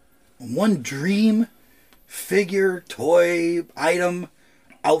dream figure, toy, item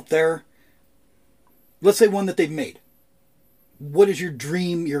out there, let's say one that they've made. What is your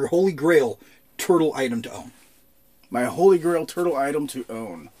dream, your holy grail turtle item to own? My holy grail turtle item to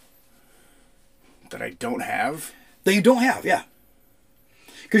own that I don't have? That you don't have, yeah.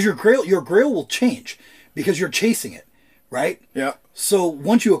 Because your grail will change because you're chasing it, right? Yeah. So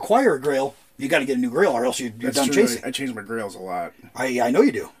once you acquire a grail, you got to get a new grail or else you're done chasing. I change my grails a lot. I know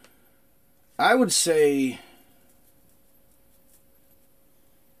you do. I would say...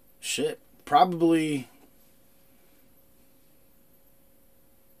 Shit. Probably...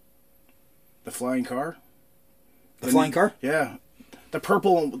 The flying car. The flying car? Yeah. The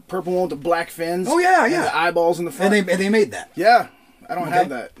purple one with the black fins. Oh, yeah. And the eyeballs in the front. And they made that. Yeah. I don't have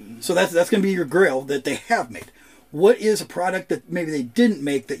that. So that's going to be your grail that they have made. What is a product that maybe they didn't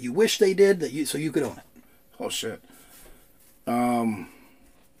make that you wish they did so you could own it? Oh, shit. Well,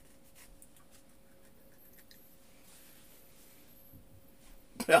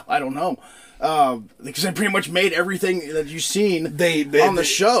 I don't know. Because they pretty much made everything that you've seen on the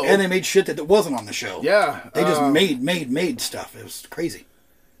show. And they made shit that wasn't on the show. Yeah. They just made stuff. It was crazy.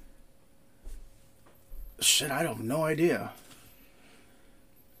 Shit, I have no idea.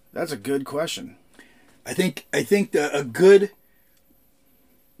 That's a good question. I think a good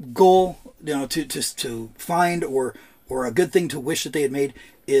goal, to find or a good thing to wish that they had made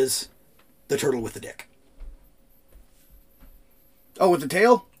is the turtle with the dick. Oh, with the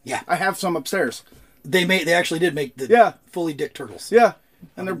tail? Yeah. I have some upstairs. They actually did make the fully dick turtles. Yeah.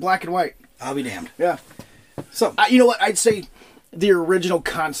 And they're black and white. I'll be damned. Yeah. So, you know what? I'd say the original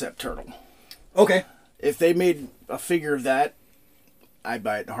concept turtle. Okay. If they made a figure of that, I'd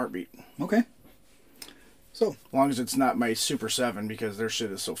buy it in a heartbeat. Okay. So, as long as it's not my Super 7, because their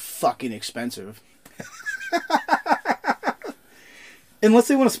shit is so fucking expensive. Unless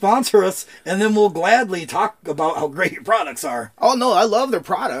they want to sponsor us, and then we'll gladly talk about how great your products are. Oh, no, I love their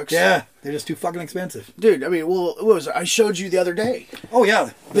products. Yeah, they're just too fucking expensive. Dude, I mean, well, what was it? I showed you the other day. Oh,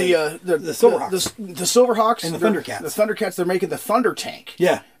 yeah. The Silverhawks. The Silverhawks. And the Thundercats. The Thundercats, they're making the Thunder Tank.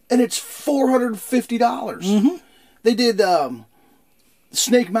 Yeah. And it's $450. Mm-hmm. They did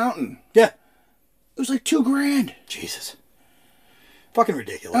Snake Mountain. Yeah. It was like $2,000. Jesus. Fucking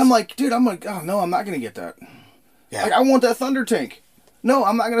ridiculous. And I'm like, dude, oh no, I'm not going to get that. Yeah. Like, I want that Thunder Tank. No,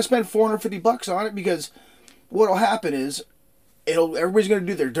 I'm not going to spend $450 on it, because what'll happen is everybody's going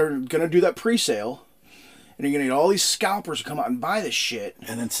to they're going to do that pre-sale, and you're going to get all these scalpers to come out and buy this shit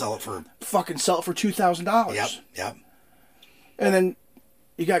and then sell it for $2,000. Yep. And then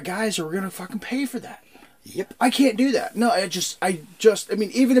you got guys who are going to fucking pay for that. Yep. I can't do that. No, I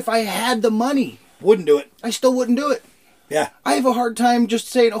mean, even if I had the money, wouldn't do it. I still wouldn't do it. Yeah. I have a hard time just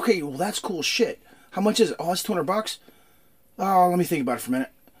saying, okay, well, that's cool shit. How much is it? Oh, it's $200. Oh, let me think about it for a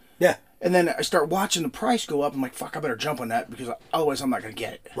minute. Yeah. And then I start watching the price go up. I'm like, fuck, I better jump on that, because otherwise I'm not going to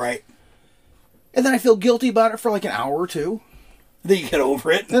get it. Right. And then I feel guilty about it for like an hour or two. Then you get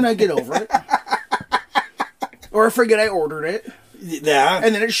over it. Then I get over it. Or I forget I ordered it. Yeah.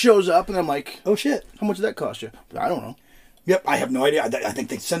 And then it shows up, and I'm like, oh, shit. How much did that cost you? I don't know. Yep, I have no idea. I think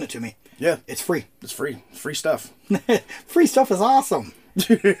they sent it to me. Yeah. It's free. It's free. It's free stuff. Free stuff is awesome.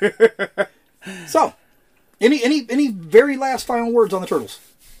 So, any very last final words on the Turtles?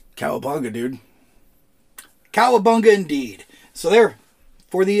 Cowabunga, dude. Cowabunga indeed. So there,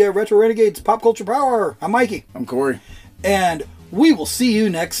 for the Retro Renegades Pop Culture Power, I'm Mikey. I'm Corey. And we will see you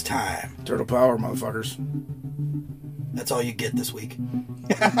next time. Turtle Power, motherfuckers. That's all you get this week.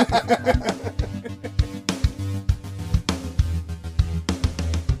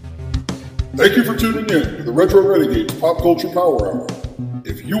 Thank you for tuning in to the Retro Renegades Pop Culture Power Hour.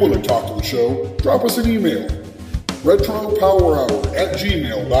 If you want to talk to the show, drop us an email.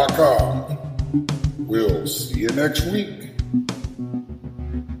 retropowerhour@gmail.com. We'll see you next week.